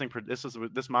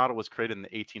 This model was created in the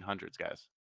 1800s, guys.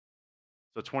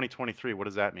 So 2023, what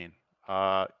does that mean?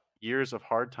 Years of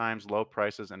hard times, low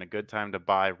prices, and a good time to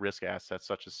buy risk assets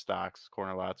such as stocks,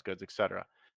 corner lots, goods, etc.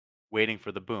 Waiting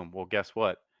for the boom. Well, guess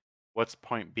what? What's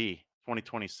point B?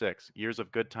 2026. Years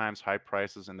of good times, high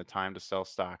prices, and the time to sell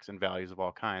stocks and values of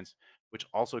all kinds, which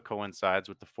also coincides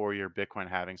with the 4-year Bitcoin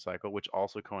halving cycle, which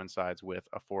also coincides with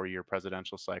a 4-year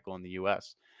presidential cycle in the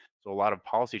US. So a lot of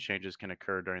policy changes can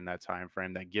occur during that time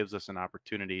frame that gives us an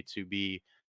opportunity to be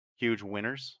huge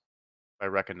winners by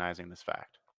recognizing this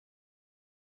fact.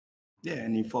 Yeah,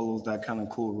 and he follows that kind of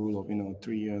cool rule of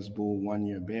 3 years bull, 1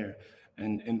 year bear.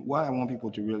 And what I want people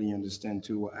to really understand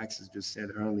too, what AXiS just said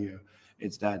earlier,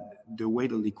 it's that the way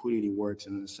the liquidity works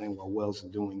and the same what Wells are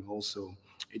doing also,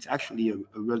 it's actually a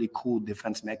really cool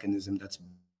defense mechanism that's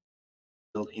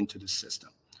built into the system.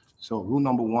 So rule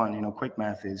number one, quick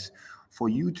math is for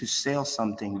you to sell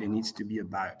something, there needs to be a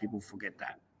buyer. People forget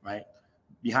that, right?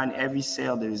 Behind every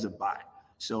sale, there is a buy.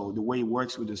 So the way it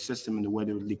works with the system and the way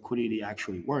the liquidity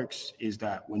actually works is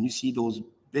that when you see those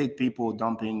big people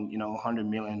dumping, 100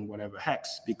 million, whatever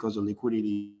hex, because the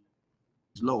liquidity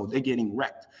is low, they're getting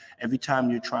wrecked. Every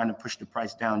time you're trying to push the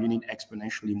price down, you need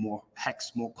exponentially more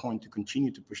hex, more coin to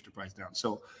continue to push the price down.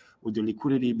 So with the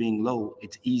liquidity being low,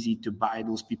 it's easy to buy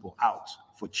those people out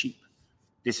for cheap.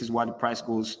 This is why the price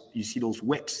goes, you see those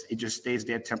wicks, it just stays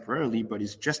there temporarily, but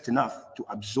it's just enough to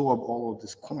absorb all of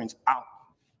these coins out.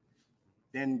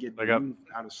 Then get moved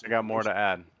out of circulation. I got more to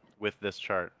add with this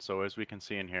chart. So as we can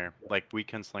see in here, like we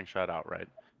can slingshot out, right?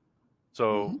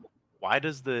 So why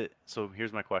does so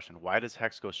here's my question. Why does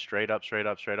hex go straight up, straight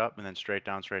up, straight up, and then straight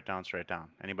down, straight down, straight down?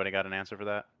 Anybody got an answer for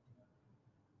that?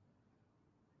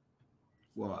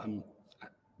 Well,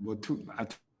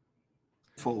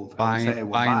 twofold. Buying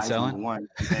and selling. One,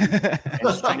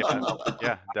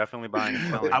 yeah, definitely buying and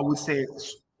selling. I would say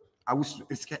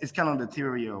it's kind of the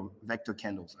theory of vector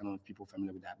candles. I don't know if people are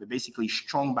familiar with that, but basically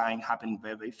strong buying happening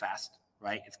very, very fast,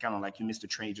 right? It's kind of like you missed a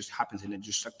trade, it just happens and it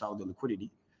just sucked out the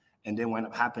liquidity. And then what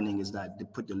ended up happening is that they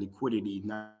put the liquidity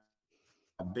now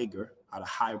bigger at a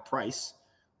higher price,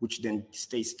 which then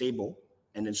stays stable.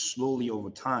 And then slowly over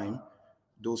time,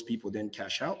 those people then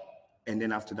cash out. And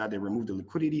then after that, they remove the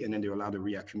liquidity and then they allow the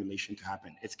reaccumulation to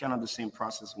happen. It's kind of the same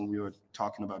process when we were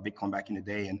talking about Bitcoin back in the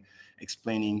day and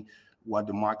explaining what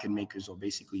the market makers are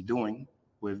basically doing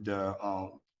with the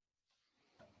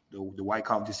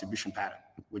Wyckoff distribution pattern,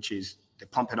 which is they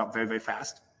pump it up very, very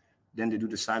fast. Then they do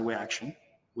the sideways action,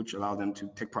 which allow them to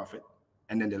take profit.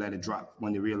 And then they let it drop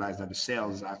when they realize that the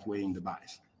sales are outweighing the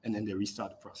buys. And then they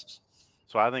restart the process.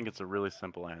 So I think it's a really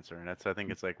simple answer. And I think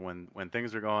it's like when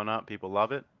things are going up, people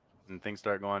love it. And things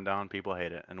start going down, people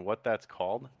hate it. And what that's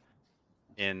called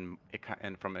from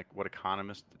what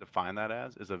economists define that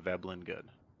as is a Veblen good.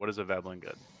 What is a Veblen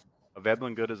good? A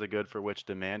Veblen good is a good for which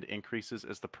demand increases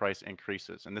as the price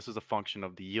increases. And this is a function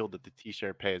of the yield that the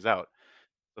T-share pays out.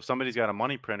 So if somebody's got a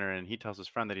money printer and he tells his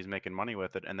friend that he's making money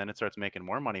with it, and then it starts making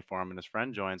more money for him, and his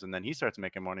friend joins, and then he starts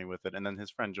making money with it, and then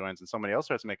his friend joins, and somebody else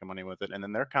starts making money with it, and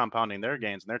then they're compounding their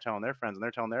gains, and they're telling their friends, and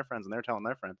they're telling their friends, and they're telling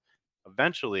their friends.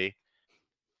 Eventually,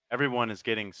 everyone is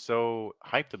getting so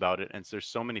hyped about it, and there's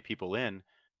so many people in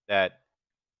that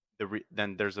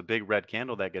then there's a big red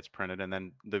candle that gets printed, and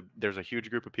then there's a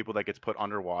huge group of people that gets put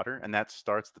underwater, and that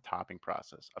starts the topping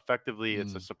process. Effectively,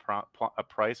 it's a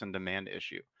price and demand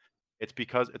issue. It's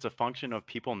because it's a function of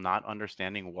people not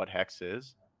understanding what hex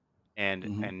is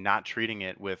and not treating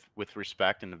it with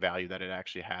respect and the value that it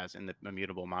actually has in the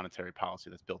immutable monetary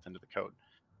policy that's built into the code.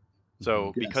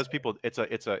 So because people,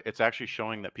 it's actually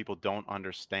showing that people don't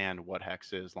understand what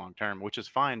HEX is long term, which is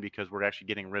fine because we're actually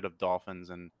getting rid of dolphins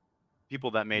and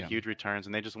people that made huge returns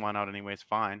and they just went out anyways.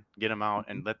 Fine, get them out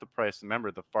and let the price.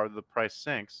 Remember, the farther the price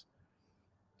sinks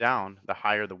down, the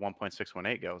higher the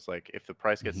 1.618 goes. Like if the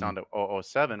price gets down to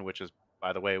 0.007, which is,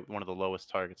 by the way, one of the lowest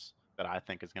targets that I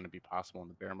think is going to be possible in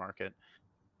the bear market,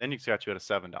 then you've got you at a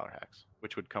 $7 HEX,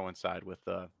 which would coincide with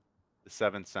the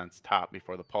 7 cents top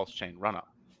before the pulse chain run up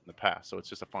in the past. So it's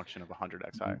just a function of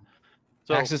 100x higher.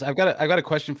 So AXiS, I've got a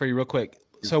question for you real quick.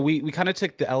 So we kind of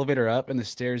took the elevator up and the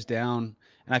stairs down,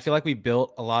 and I feel like we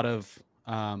built a lot of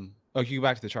oh, can you go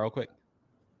back to the chart real quick?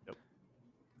 Yep.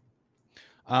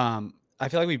 I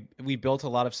feel like we built a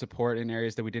lot of support in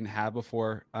areas that we didn't have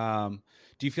before.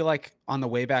 Do you feel like on the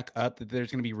way back up that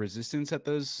there's going to be resistance at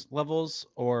those levels,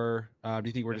 or do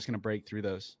you think we're just going to break through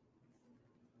those?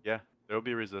 Yeah, there will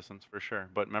be resistance for sure.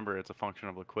 But remember, it's a function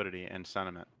of liquidity and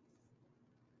sentiment.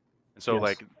 And so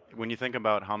like when you think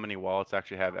about how many wallets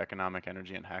actually have economic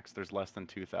energy in HEX, there's less than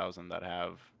 2,000 that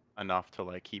have enough to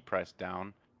like keep price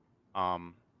down.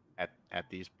 At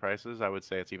these prices, I would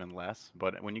say it's even less.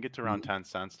 But when you get to around 10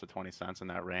 cents to 20 cents in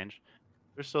that range,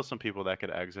 there's still some people that could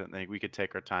exit and we could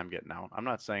take our time getting out. I'm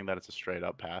not saying that it's a straight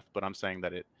up path, but I'm saying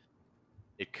that it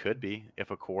could be if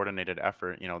a coordinated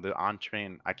effort, you know, the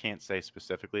on-chain, I can't say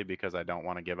specifically because I don't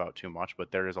want to give out too much,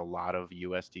 but there is a lot of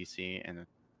USDC and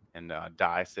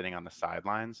DAI sitting on the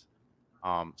sidelines.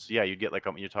 So yeah, you'd get like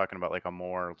you're talking about like a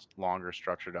more longer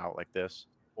structured out like this,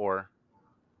 or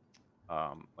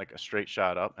like a straight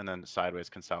shot up and then sideways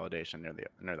consolidation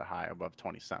near the high above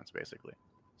 20 cents basically.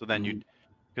 So then you'd,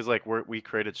 because like we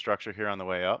created structure here on the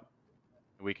way up,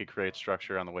 we could create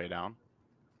structure on the way down,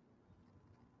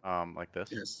 like this.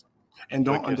 Yes, and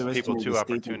So don't it gives underestimate people two the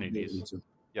staking opportunities. ability too.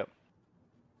 Yep.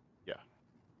 Yeah.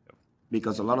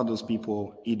 Because a lot of those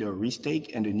people either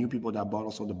restake, and the new people that bought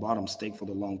also the bottom stake for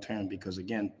the long term. Because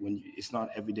again, it's not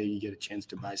every day you get a chance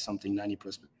to buy something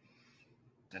 90%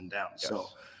 down. Yes. So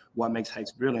what makes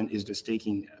HEX brilliant is the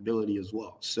staking ability as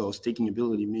well. So staking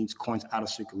ability means coins out of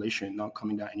circulation, not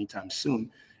coming down anytime soon.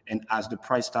 And as the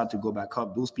price start to go back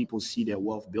up, those people see their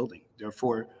wealth building.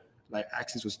 Therefore, like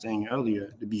AXiS was saying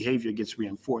earlier, the behavior gets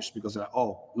reinforced because like,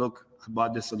 oh, look, I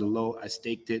bought this at the low, I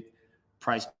staked it,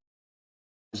 price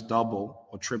double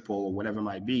or triple or whatever it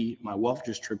might be, my wealth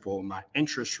just tripled, my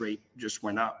interest rate just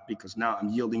went up because now I'm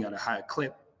yielding at a higher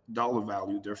clip, dollar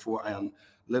value. Therefore, I am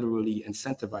literally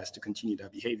incentivized to continue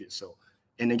that behavior. So,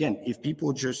 and again, if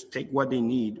people just take what they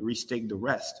need, restake the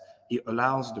rest, it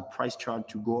allows the price chart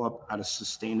to go up at a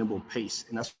sustainable pace.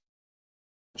 And that's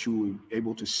what you were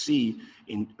able to see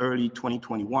in early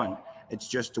 2021. It's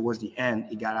just towards the end,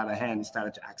 it got out of hand and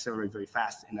started to accelerate very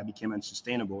fast, and that became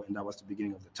unsustainable, and that was the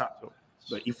beginning of the top.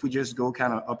 But if we just go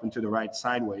kind of up and to the right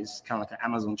sideways, kind of like an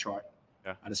Amazon chart,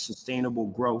 at a sustainable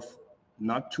growth,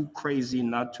 not too crazy,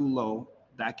 not too low,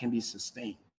 that can be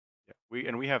sustained.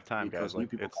 Yeah, we have time, guys. Like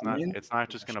it's not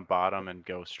just gonna bottom and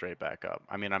go straight back up.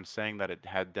 I mean, I'm saying that it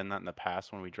had done that in the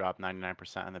past when we dropped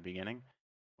 99% in the beginning,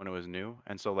 when it was new.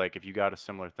 And so like if you got a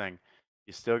similar thing,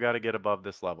 you still got to get above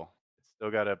this level. It's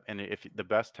still got to, and if the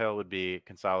best tail would be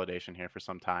consolidation here for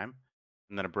some time,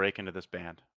 and then a break into this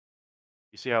band.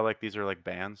 You see how like these are like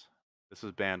bands? This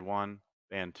is band 1,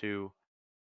 band 2,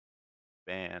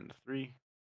 band 3,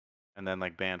 and then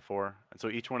like band 4. And so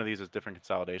each one of these is different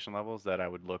consolidation levels that I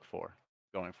would look for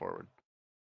going forward.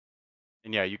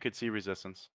 And yeah, you could see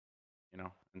resistance, you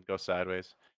know, and go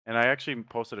sideways. And I actually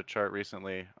posted a chart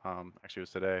recently, actually it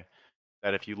was today,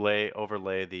 that if you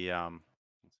overlay the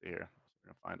let's see here,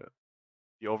 we're gonna find it.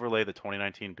 If you overlay the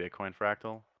 2019 Bitcoin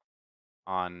fractal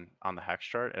on the HEX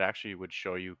chart, it actually would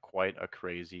show you quite a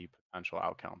crazy potential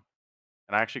outcome.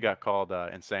 And I actually got called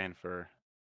insane for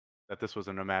that this was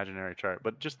an imaginary chart.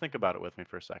 But just think about it with me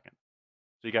for a second.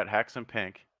 So you got HEX in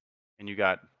pink, and you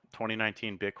got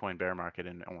 2019 Bitcoin bear market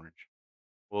in orange.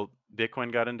 Well,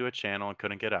 Bitcoin got into a channel and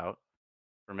couldn't get out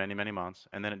for many, many months.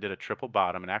 And then it did a triple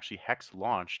bottom, and actually HEX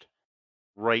launched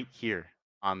right here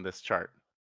on this chart.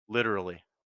 Literally,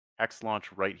 HEX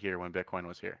launched right here when Bitcoin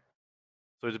was here.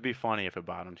 So it'd be funny if it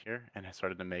bottomed here and it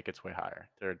started to make its way higher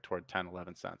toward 10,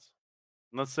 11 cents.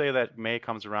 And let's say that May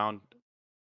comes around.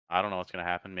 I don't know what's going to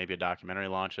happen. Maybe a documentary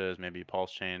launches, maybe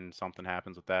Pulse Chain, something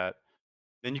happens with that.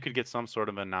 Then you could get some sort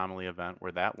of anomaly event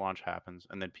where that launch happens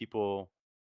and then people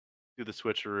do the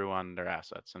switcheroo on their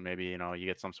assets. And maybe, you know, you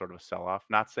get some sort of a sell-off.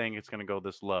 Not saying it's going to go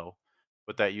this low,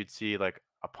 but that you'd see like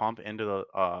a pump into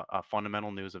a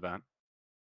fundamental news event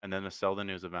and then a sell the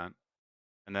news event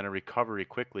and then a recovery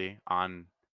quickly on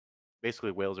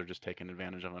basically whales are just taking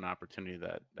advantage of an opportunity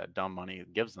that dumb money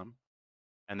gives them.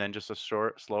 and then just a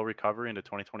short, slow recovery into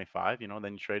 2025, you know,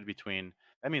 then you trade between,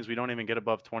 that means we don't even get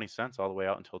above 20 cents all the way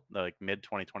out until like mid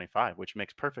 2025, which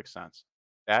makes perfect sense.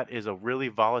 That is a really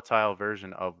volatile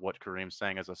version of what Karim's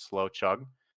saying as a slow chug.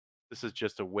 This is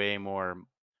just a way more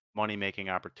money making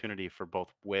opportunity for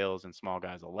both whales and small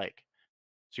guys alike.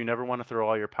 So you never want to throw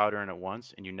all your powder in at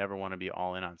once, and you never want to be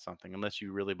all in on something unless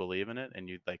you really believe in it. And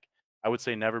you like, I would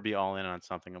say never be all in on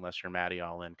something unless you're Matty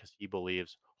all in, because he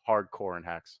believes hardcore in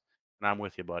Hex. And I'm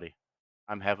with you, buddy.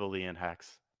 I'm heavily in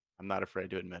Hex. I'm not afraid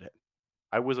to admit it.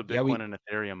 I was a Bitcoin and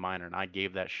Ethereum miner, and I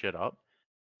gave that shit up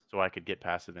so I could get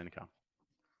passive income.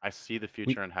 I see the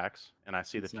future in Hex, and I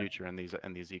see the future in these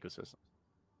ecosystems.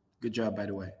 Good job, by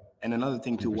the way. And another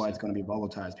thing too, 100%. Why it's going to be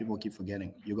volatile, people keep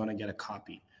forgetting. You're going to get a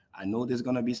copy. I know there's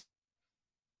going to be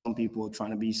some people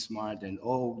trying to be smart and,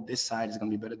 oh, this side is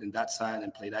going to be better than that side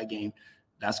and play that game.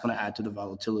 That's going to add to the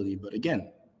volatility. But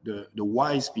again, the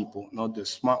wise people, not the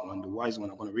smart one, the wise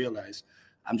one are going to realize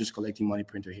I'm just collecting money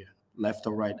printer here. Left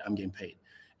or right, I'm getting paid.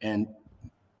 And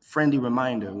friendly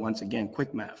reminder, once again,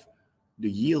 quick math. The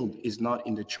yield is not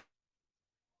in the chart.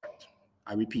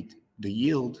 I repeat, the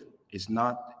yield is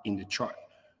not in the chart.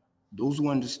 Those who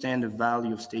understand the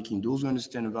value of staking, those who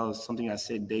understand the value of something I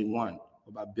said day one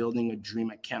about building a dream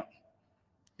account,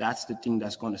 that's the thing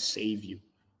that's going to save you,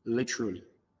 literally.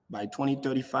 By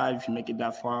 2035, if you make it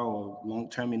that far or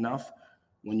long-term enough,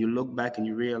 when you look back and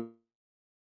you realize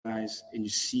and you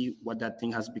see what that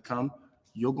thing has become,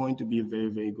 you're going to be very,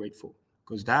 very grateful,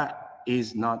 because that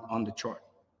is not on the chart.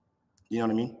 You know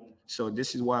what I mean? So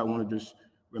this is why I want to just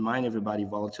remind everybody,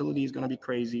 volatility is going to be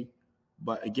crazy.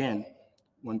 But again,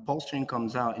 when Pulse Chain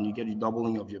comes out and you get a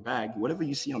doubling of your bag, whatever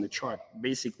you see on the chart,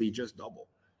 basically just double.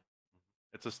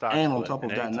 It's a stock and split. On top of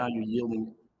that, now you're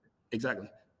yielding. Exactly.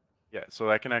 Yeah,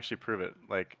 so I can actually prove it.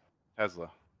 Like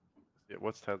Tesla.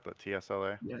 What's Tesla?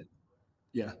 TSLA?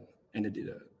 Yeah. And it did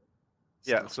a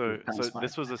yeah, so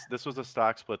this was a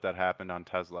stock split that happened on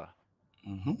Tesla.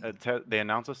 They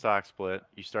announce a stock split.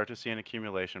 You start to see an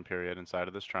accumulation period inside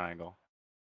of this triangle.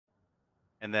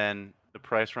 And then the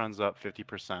price runs up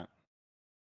 50%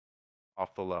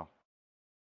 off the low.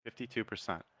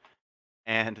 52%.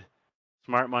 And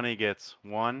smart money gets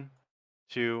 1,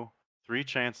 2, 3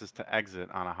 chances to exit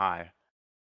on a high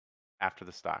after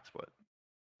the stock split,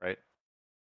 right?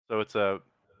 So it's a,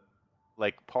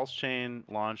 like Pulse Chain,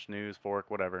 launch, news, fork,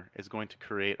 whatever, is going to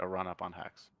create a run up on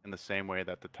Hex in the same way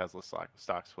that the Tesla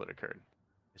stock split occurred.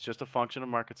 It's just a function of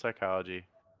market psychology.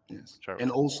 Yes. And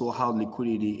also how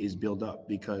liquidity is built up,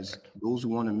 because those who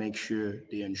want to make sure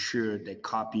they ensure their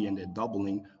copy and their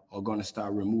doubling are going to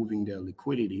start removing their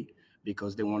liquidity,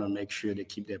 because they want to make sure they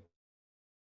keep their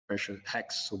pressure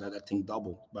Hex so that thing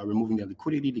double. By removing their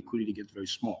liquidity gets very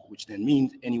small, which then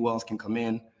means anyone else can come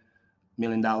in, $1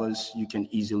 million, you can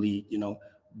easily,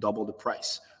 double the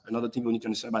price. Another thing we need to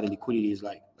understand about the liquidity is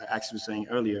like AXiS was saying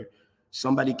earlier,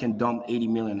 somebody can dump 80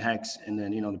 million Hex and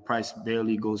then, the price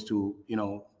barely goes to,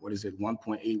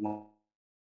 1.8,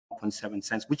 1.7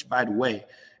 cents, which by the way,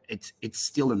 it's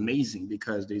still amazing,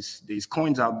 because there's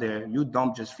coins out there, you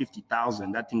dump just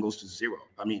 50,000, that thing goes to zero.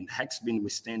 I mean, Hex been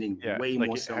withstanding way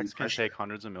more selling Hex pressure. can take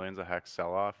hundreds of millions of Hex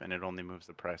sell off, and it only moves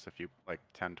the price a few, like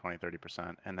 10, 20,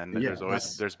 30%. And then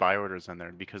there's buy orders in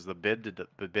there, because the bid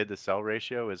to sell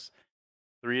ratio is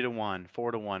 3 to 1,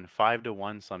 4 to 1, 5 to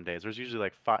 1 some days. There's usually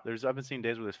like I've been seeing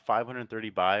days where there's 530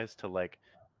 buys to like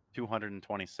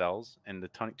 220 sells, and the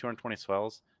 220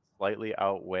 sells slightly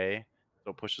outweigh, so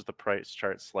it pushes the price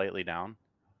chart slightly down.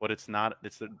 But it's not,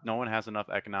 no one has enough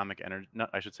economic energy,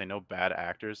 I should say no bad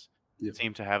actors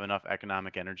seem to have enough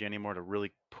economic energy anymore to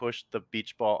really push the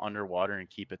beach ball underwater and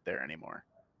keep it there anymore.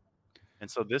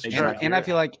 And so this chart and I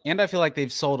feel like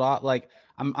they've sold off. Like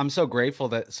I'm so grateful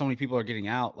that so many people are getting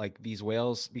out, like these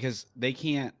whales, because they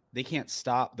can't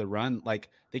stop the run. Like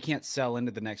they can't sell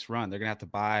into the next run. They're gonna have to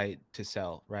buy to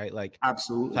sell, right? Like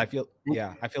absolutely. So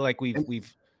I feel like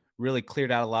we've really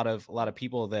cleared out a lot of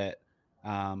people that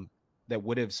that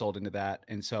would have sold into that,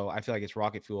 and so I feel like it's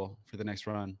rocket fuel for the next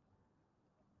run.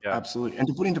 Yeah, absolutely. And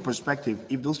to put into perspective,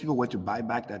 if those people were to buy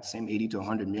back that same 80 to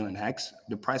 100 million Hex,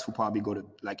 the price will probably go to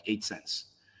like 8 cents.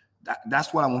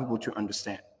 That's what I want people to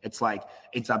understand. It's like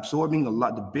it's absorbing a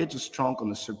lot. The bids are strong on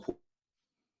the support,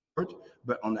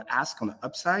 but on the ask, on the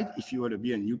upside, if you were to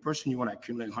be a new person, you want to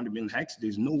accumulate 100 million Hex,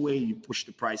 there's no way you push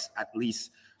the price at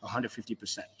least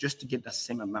 150% just to get that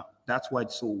same amount. That's why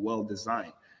it's so well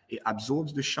designed. It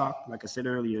absorbs the shock. Like I said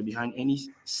earlier, behind any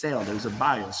sale, there's a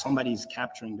buyer. Somebody is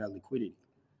capturing that liquidity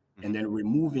and then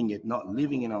removing it, not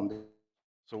leaving it on there.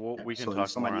 So we can talk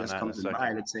more on that in a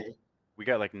second. Let's say, We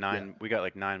got like 9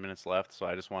 minutes left, so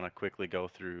I just want to quickly go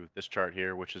through this chart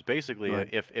here, which is basically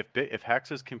if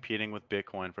HEX is competing with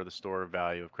Bitcoin for the store of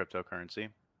value of cryptocurrency,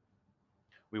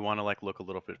 we want to like look a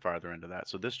little bit farther into that.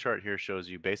 So this chart here shows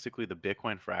you basically the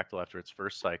Bitcoin fractal after its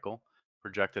first cycle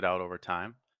projected out over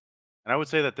time. And I would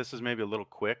say that this is maybe a little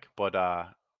quick, but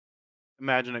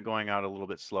imagine it going out a little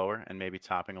bit slower and maybe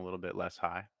topping a little bit less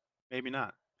high. Maybe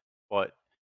not. But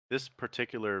this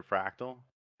particular fractal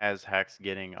has HEX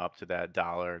getting up to that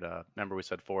dollar to, remember we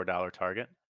said $4 target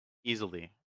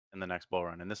easily in the next bull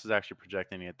run. And this is actually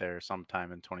projecting it there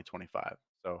sometime in 2025.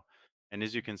 So, and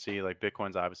as you can see, like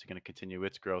Bitcoin's obviously going to continue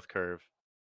its growth curve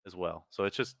as well. So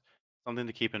it's just something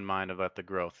to keep in mind about the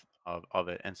growth of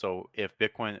it. And so if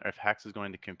HEX is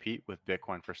going to compete with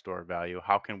Bitcoin for store value,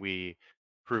 how can we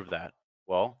prove that?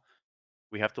 Well,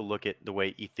 we have to look at the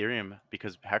way Ethereum,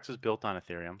 because HEX is built on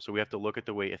Ethereum, so we have to look at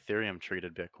the way Ethereum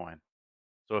treated Bitcoin.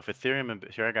 So if Ethereum, and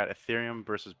here I got Ethereum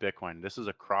versus Bitcoin. This is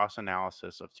a cross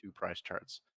analysis of two price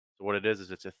charts. So what it is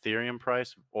it's Ethereum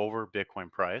price over Bitcoin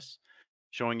price,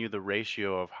 showing you the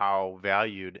ratio of how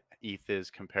valued ETH is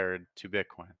compared to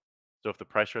Bitcoin. So if the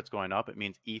price chart's going up, it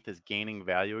means ETH is gaining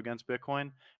value against Bitcoin.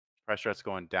 If price chart's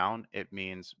going down, it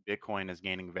means Bitcoin is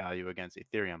gaining value against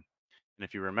Ethereum. And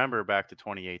if you remember back to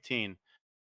 2018,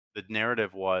 the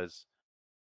narrative was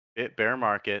bear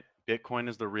market, Bitcoin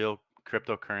is the real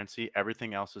cryptocurrency,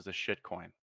 everything else is a shit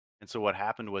coin. And so what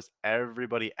happened was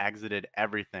everybody exited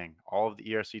everything. All of the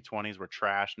ERC20s were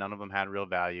trash, none of them had real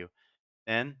value.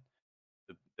 Then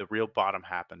the real bottom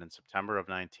happened in September of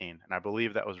 19, and I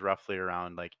believe that was roughly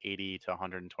around like $80 to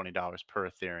 $120 per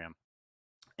Ethereum.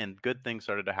 And good things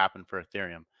started to happen for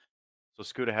Ethereum. So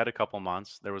scoot ahead a couple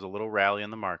months, there was a little rally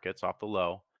in the markets off the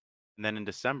low, and then in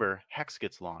December, HEX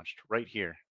gets launched right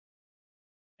here.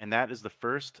 And that is the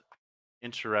first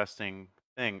interesting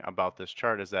thing about this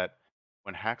chart, is that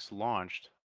when HEX launched,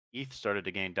 ETH started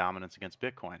to gain dominance against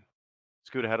Bitcoin.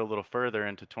 Scoot ahead a little further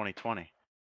into 2020.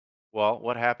 Well,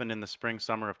 what happened in the spring,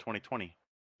 summer of 2020?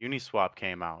 Uniswap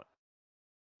came out.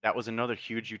 That was another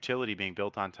huge utility being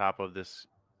built on top of this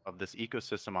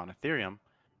ecosystem on Ethereum,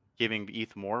 giving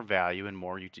ETH more value and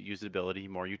more usability,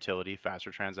 more utility,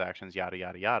 faster transactions, yada,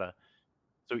 yada, yada.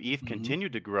 So ETH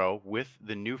continued to grow with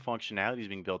the new functionalities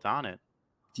being built on it.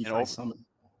 DeFi summer.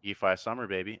 DeFi summer,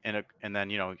 baby. And then,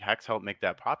 HEX helped make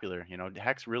that popular.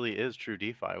 HEX really is true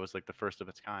DeFi. It was like the first of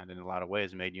its kind in a lot of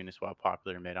ways. It made Uniswap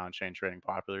popular, made on-chain trading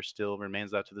popular, still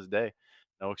remains that to this day.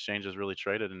 No exchange has really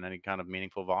traded in any kind of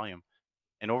meaningful volume.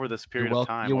 And over this period of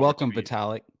time, you're welcome,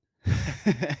 Vitalik.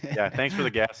 Yeah, thanks for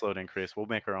the gas load increase. We'll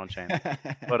make our own chain.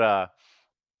 But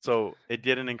so it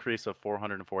did an increase of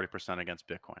 440% against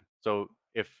Bitcoin. So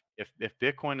if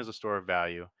Bitcoin is a store of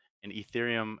value and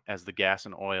Ethereum as the gas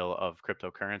and oil of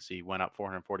cryptocurrency went up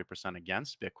 440%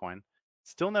 against Bitcoin,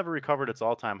 still never recovered its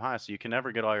all-time high. So you can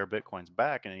never get all your Bitcoins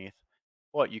back in ETH.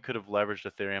 But you could have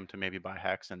leveraged Ethereum to maybe buy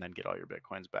HEX and then get all your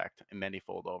Bitcoins back and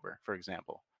many-fold over, for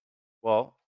example.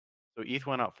 Well, so ETH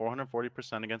went up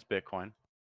 440% against Bitcoin.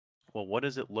 Well, what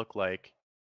does it look like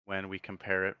when we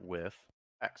compare it with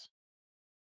HEX?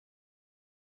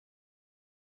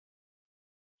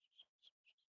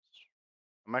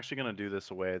 I'm actually going to do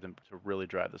this a way to really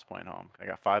drive this point home. I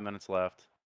got 5 minutes left.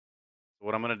 So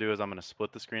what I'm going to do is I'm going to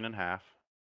split the screen in half.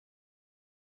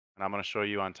 And I'm going to show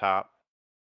you on top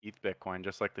ETH Bitcoin,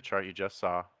 just like the chart you just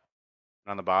saw.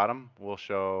 And on the bottom, we'll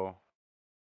show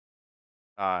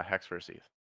HEX versus ETH.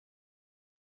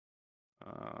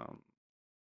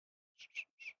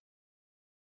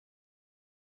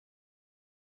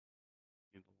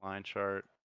 Need the line chart.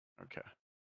 Okay.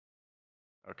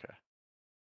 Okay.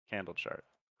 Candle chart.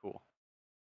 Cool.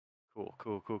 Cool,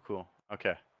 cool, cool, cool.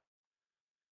 Okay.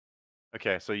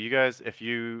 Okay, so you guys, if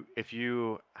you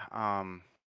can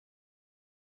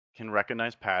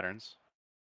recognize patterns,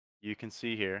 you can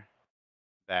see here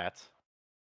that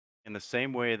in the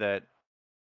same way that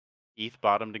ETH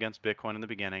bottomed against Bitcoin in the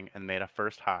beginning and made a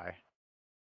first high,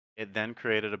 it then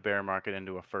created a bear market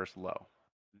into a first low,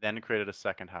 then created a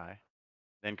second high,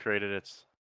 then created its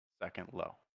second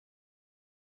low.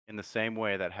 In the same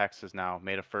way that HEX has now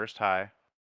made a first high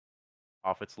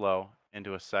off its low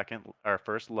into a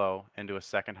first low into a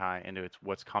second high into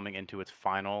what's coming into its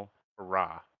final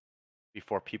hurrah,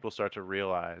 before people start to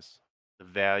realize the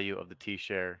value of the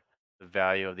T-share, the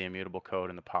value of the immutable code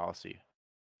and the policy,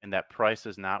 and that price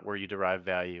is not where you derive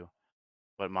value,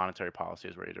 but monetary policy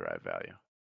is where you derive value.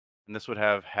 And this would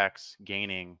have HEX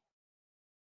gaining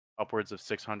upwards of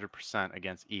 600%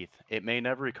 against ETH. It may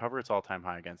never recover its all-time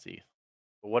high against ETH,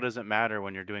 but what does it matter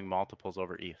when you're doing multiples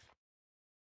over ETH?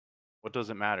 What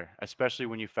does it matter? Especially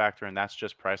when you factor in that's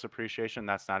just price appreciation.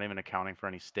 That's not even accounting for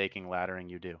any staking, laddering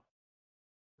you do.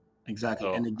 Exactly.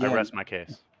 So And again, I rest my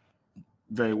case.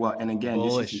 Very well. And again,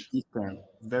 bullish. This is an ETH term,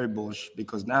 very bullish,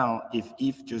 because now if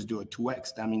ETH just do a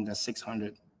 2x, that means that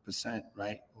 600%,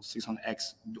 right? Or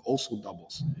 600x also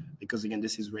doubles, because again,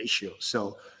 this is ratio.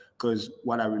 So, because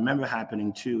what I remember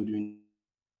happening too during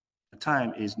the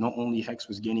time is not only HEX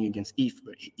was gaining against ETH,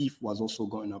 but ETH was also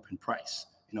going up in price.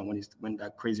 You know, when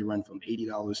that crazy run from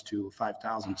 $80 to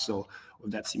 5,000. So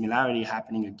with that similarity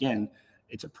happening again,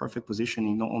 it's a perfect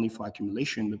positioning, not only for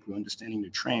accumulation, but we're understanding the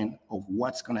trend of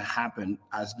what's going to happen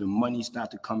as the money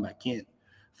start to come back in.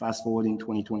 Fast forward in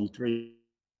 2023,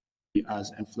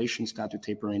 as inflation start to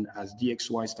taper in, as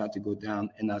DXY start to go down,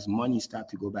 and as money start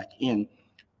to go back in,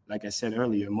 like I said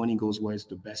earlier, money goes where it's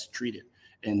the best treated.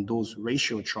 And those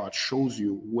ratio charts shows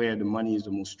you where the money is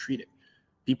the most treated.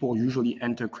 People usually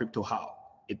enter crypto how?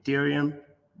 Ethereum,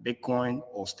 Bitcoin,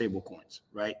 or stable coins,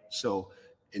 right? So,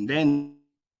 and then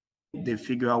they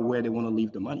figure out where they want to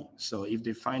leave the money. So if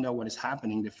they find out what is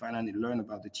happening, they find out and they learn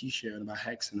about the T-share and about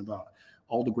HEX and about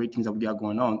all the great things that we got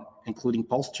going on, including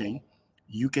Pulse Chain,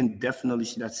 you can definitely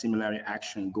see that similarity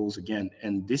action goes again.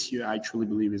 And this year, I truly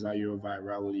believe, is our year of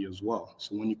virality as well.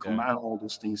 So when you combine all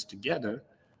those things together,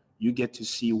 you get to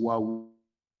see what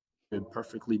we're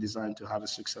perfectly designed to have a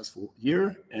successful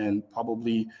year and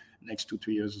probably next 2-3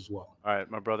 years as well. All right,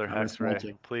 my brother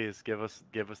HEXRAY, please give us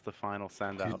the final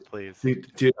send out, please.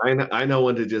 Dude, I know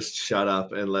when to just shut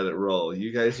up and let it roll.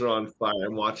 You guys are on fire.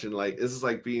 I'm watching, like, this is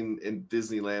like being in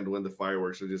Disneyland when the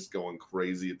fireworks are just going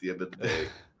crazy at the end of the day.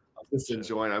 I'm just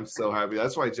enjoying. I'm so happy.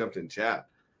 That's why I jumped in chat.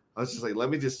 I was just like, let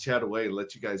me just chat away and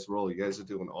let you guys roll. You guys are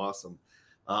doing awesome.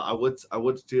 I would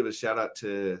give a shout out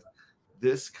to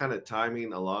this kind of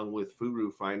timing, along with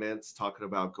Furu Finance talking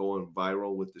about going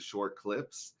viral with the short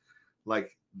clips.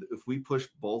 Like, if we push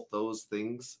both those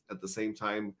things at the same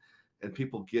time, and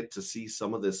people get to see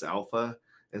some of this alpha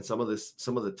and some of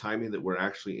the timing that we're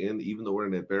actually in, even though we're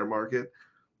in a bear market,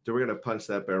 then we're going to punch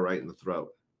that bear right in the throat.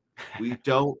 We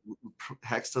don't,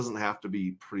 HEX doesn't have to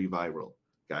be pre-viral,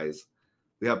 guys.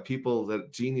 We have people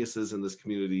that geniuses in this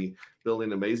community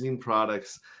building amazing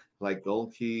products like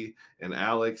GOLDKEY and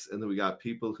Alex, and then we got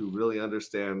people who really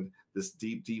understand this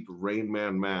deep Rain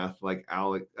Man math like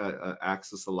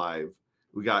axisALiVE.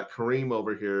 We got KARIM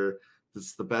over here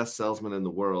that's the best salesman in the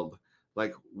world.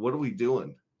 Like, what are we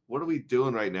doing? What are we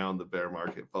doing right now in the bear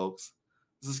market, folks?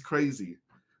 This is crazy.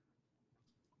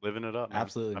 Living it up, man.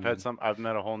 Absolutely. I've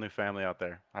met a whole new family out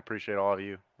there. I appreciate all of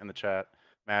you in the chat.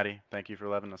 Maddie, thank you for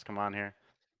letting us come on here.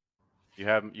 You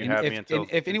have me until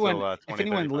if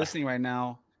anyone listening right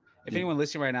now, anyone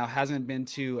listening right now hasn't been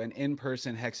to an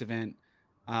in-person HEX event,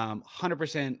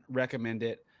 100% recommend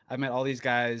it. I've met all these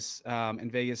guys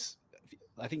in Vegas,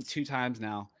 I think 2 times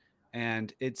now.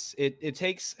 And it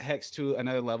takes HEX to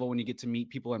another level when you get to meet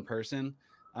people in person.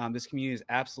 This community is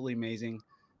absolutely amazing,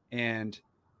 and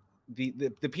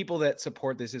the people that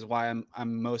support this is why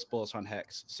I'm most bullish on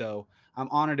HEX. So I'm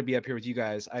honored to be up here with you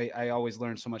guys. I always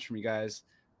learn so much from you guys,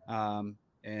 and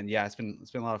yeah, it's been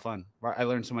a lot of fun. I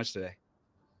learned so much today.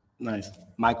 Nice.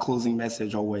 My closing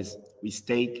message always: we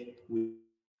stake, we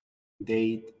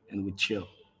date, and we chill.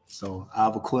 So I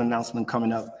have a cool announcement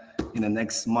coming up in the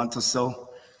next month or so.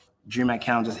 Dream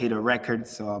account just hit a record,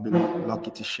 so I'll be lucky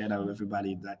to share that with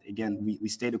everybody. That again, we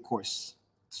stay the course.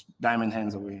 It's diamond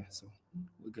hands over here, so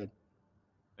we're good.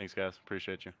 Thanks, guys.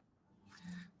 Appreciate you.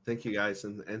 Thank you, guys,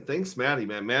 and thanks, Maddie.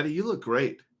 Man, Maddie, you look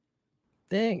great.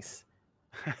 Thanks.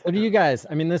 So do you guys.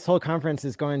 I mean, this whole conference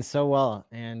is going so well,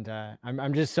 and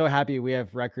I'm just so happy we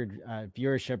have record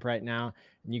viewership right now.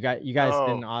 And you guys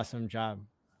did an awesome job.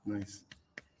 Nice.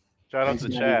 Shout out to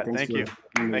the chat. Thank you.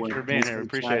 Thank you for being here.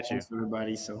 Appreciate you. Thanks for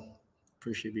everybody. So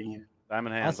appreciate being here.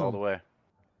 Diamond hands all the way.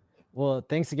 Well,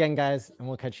 thanks again, guys, and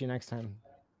we'll catch you next time.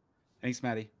 Thanks,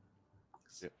 Maddie.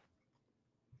 Yep.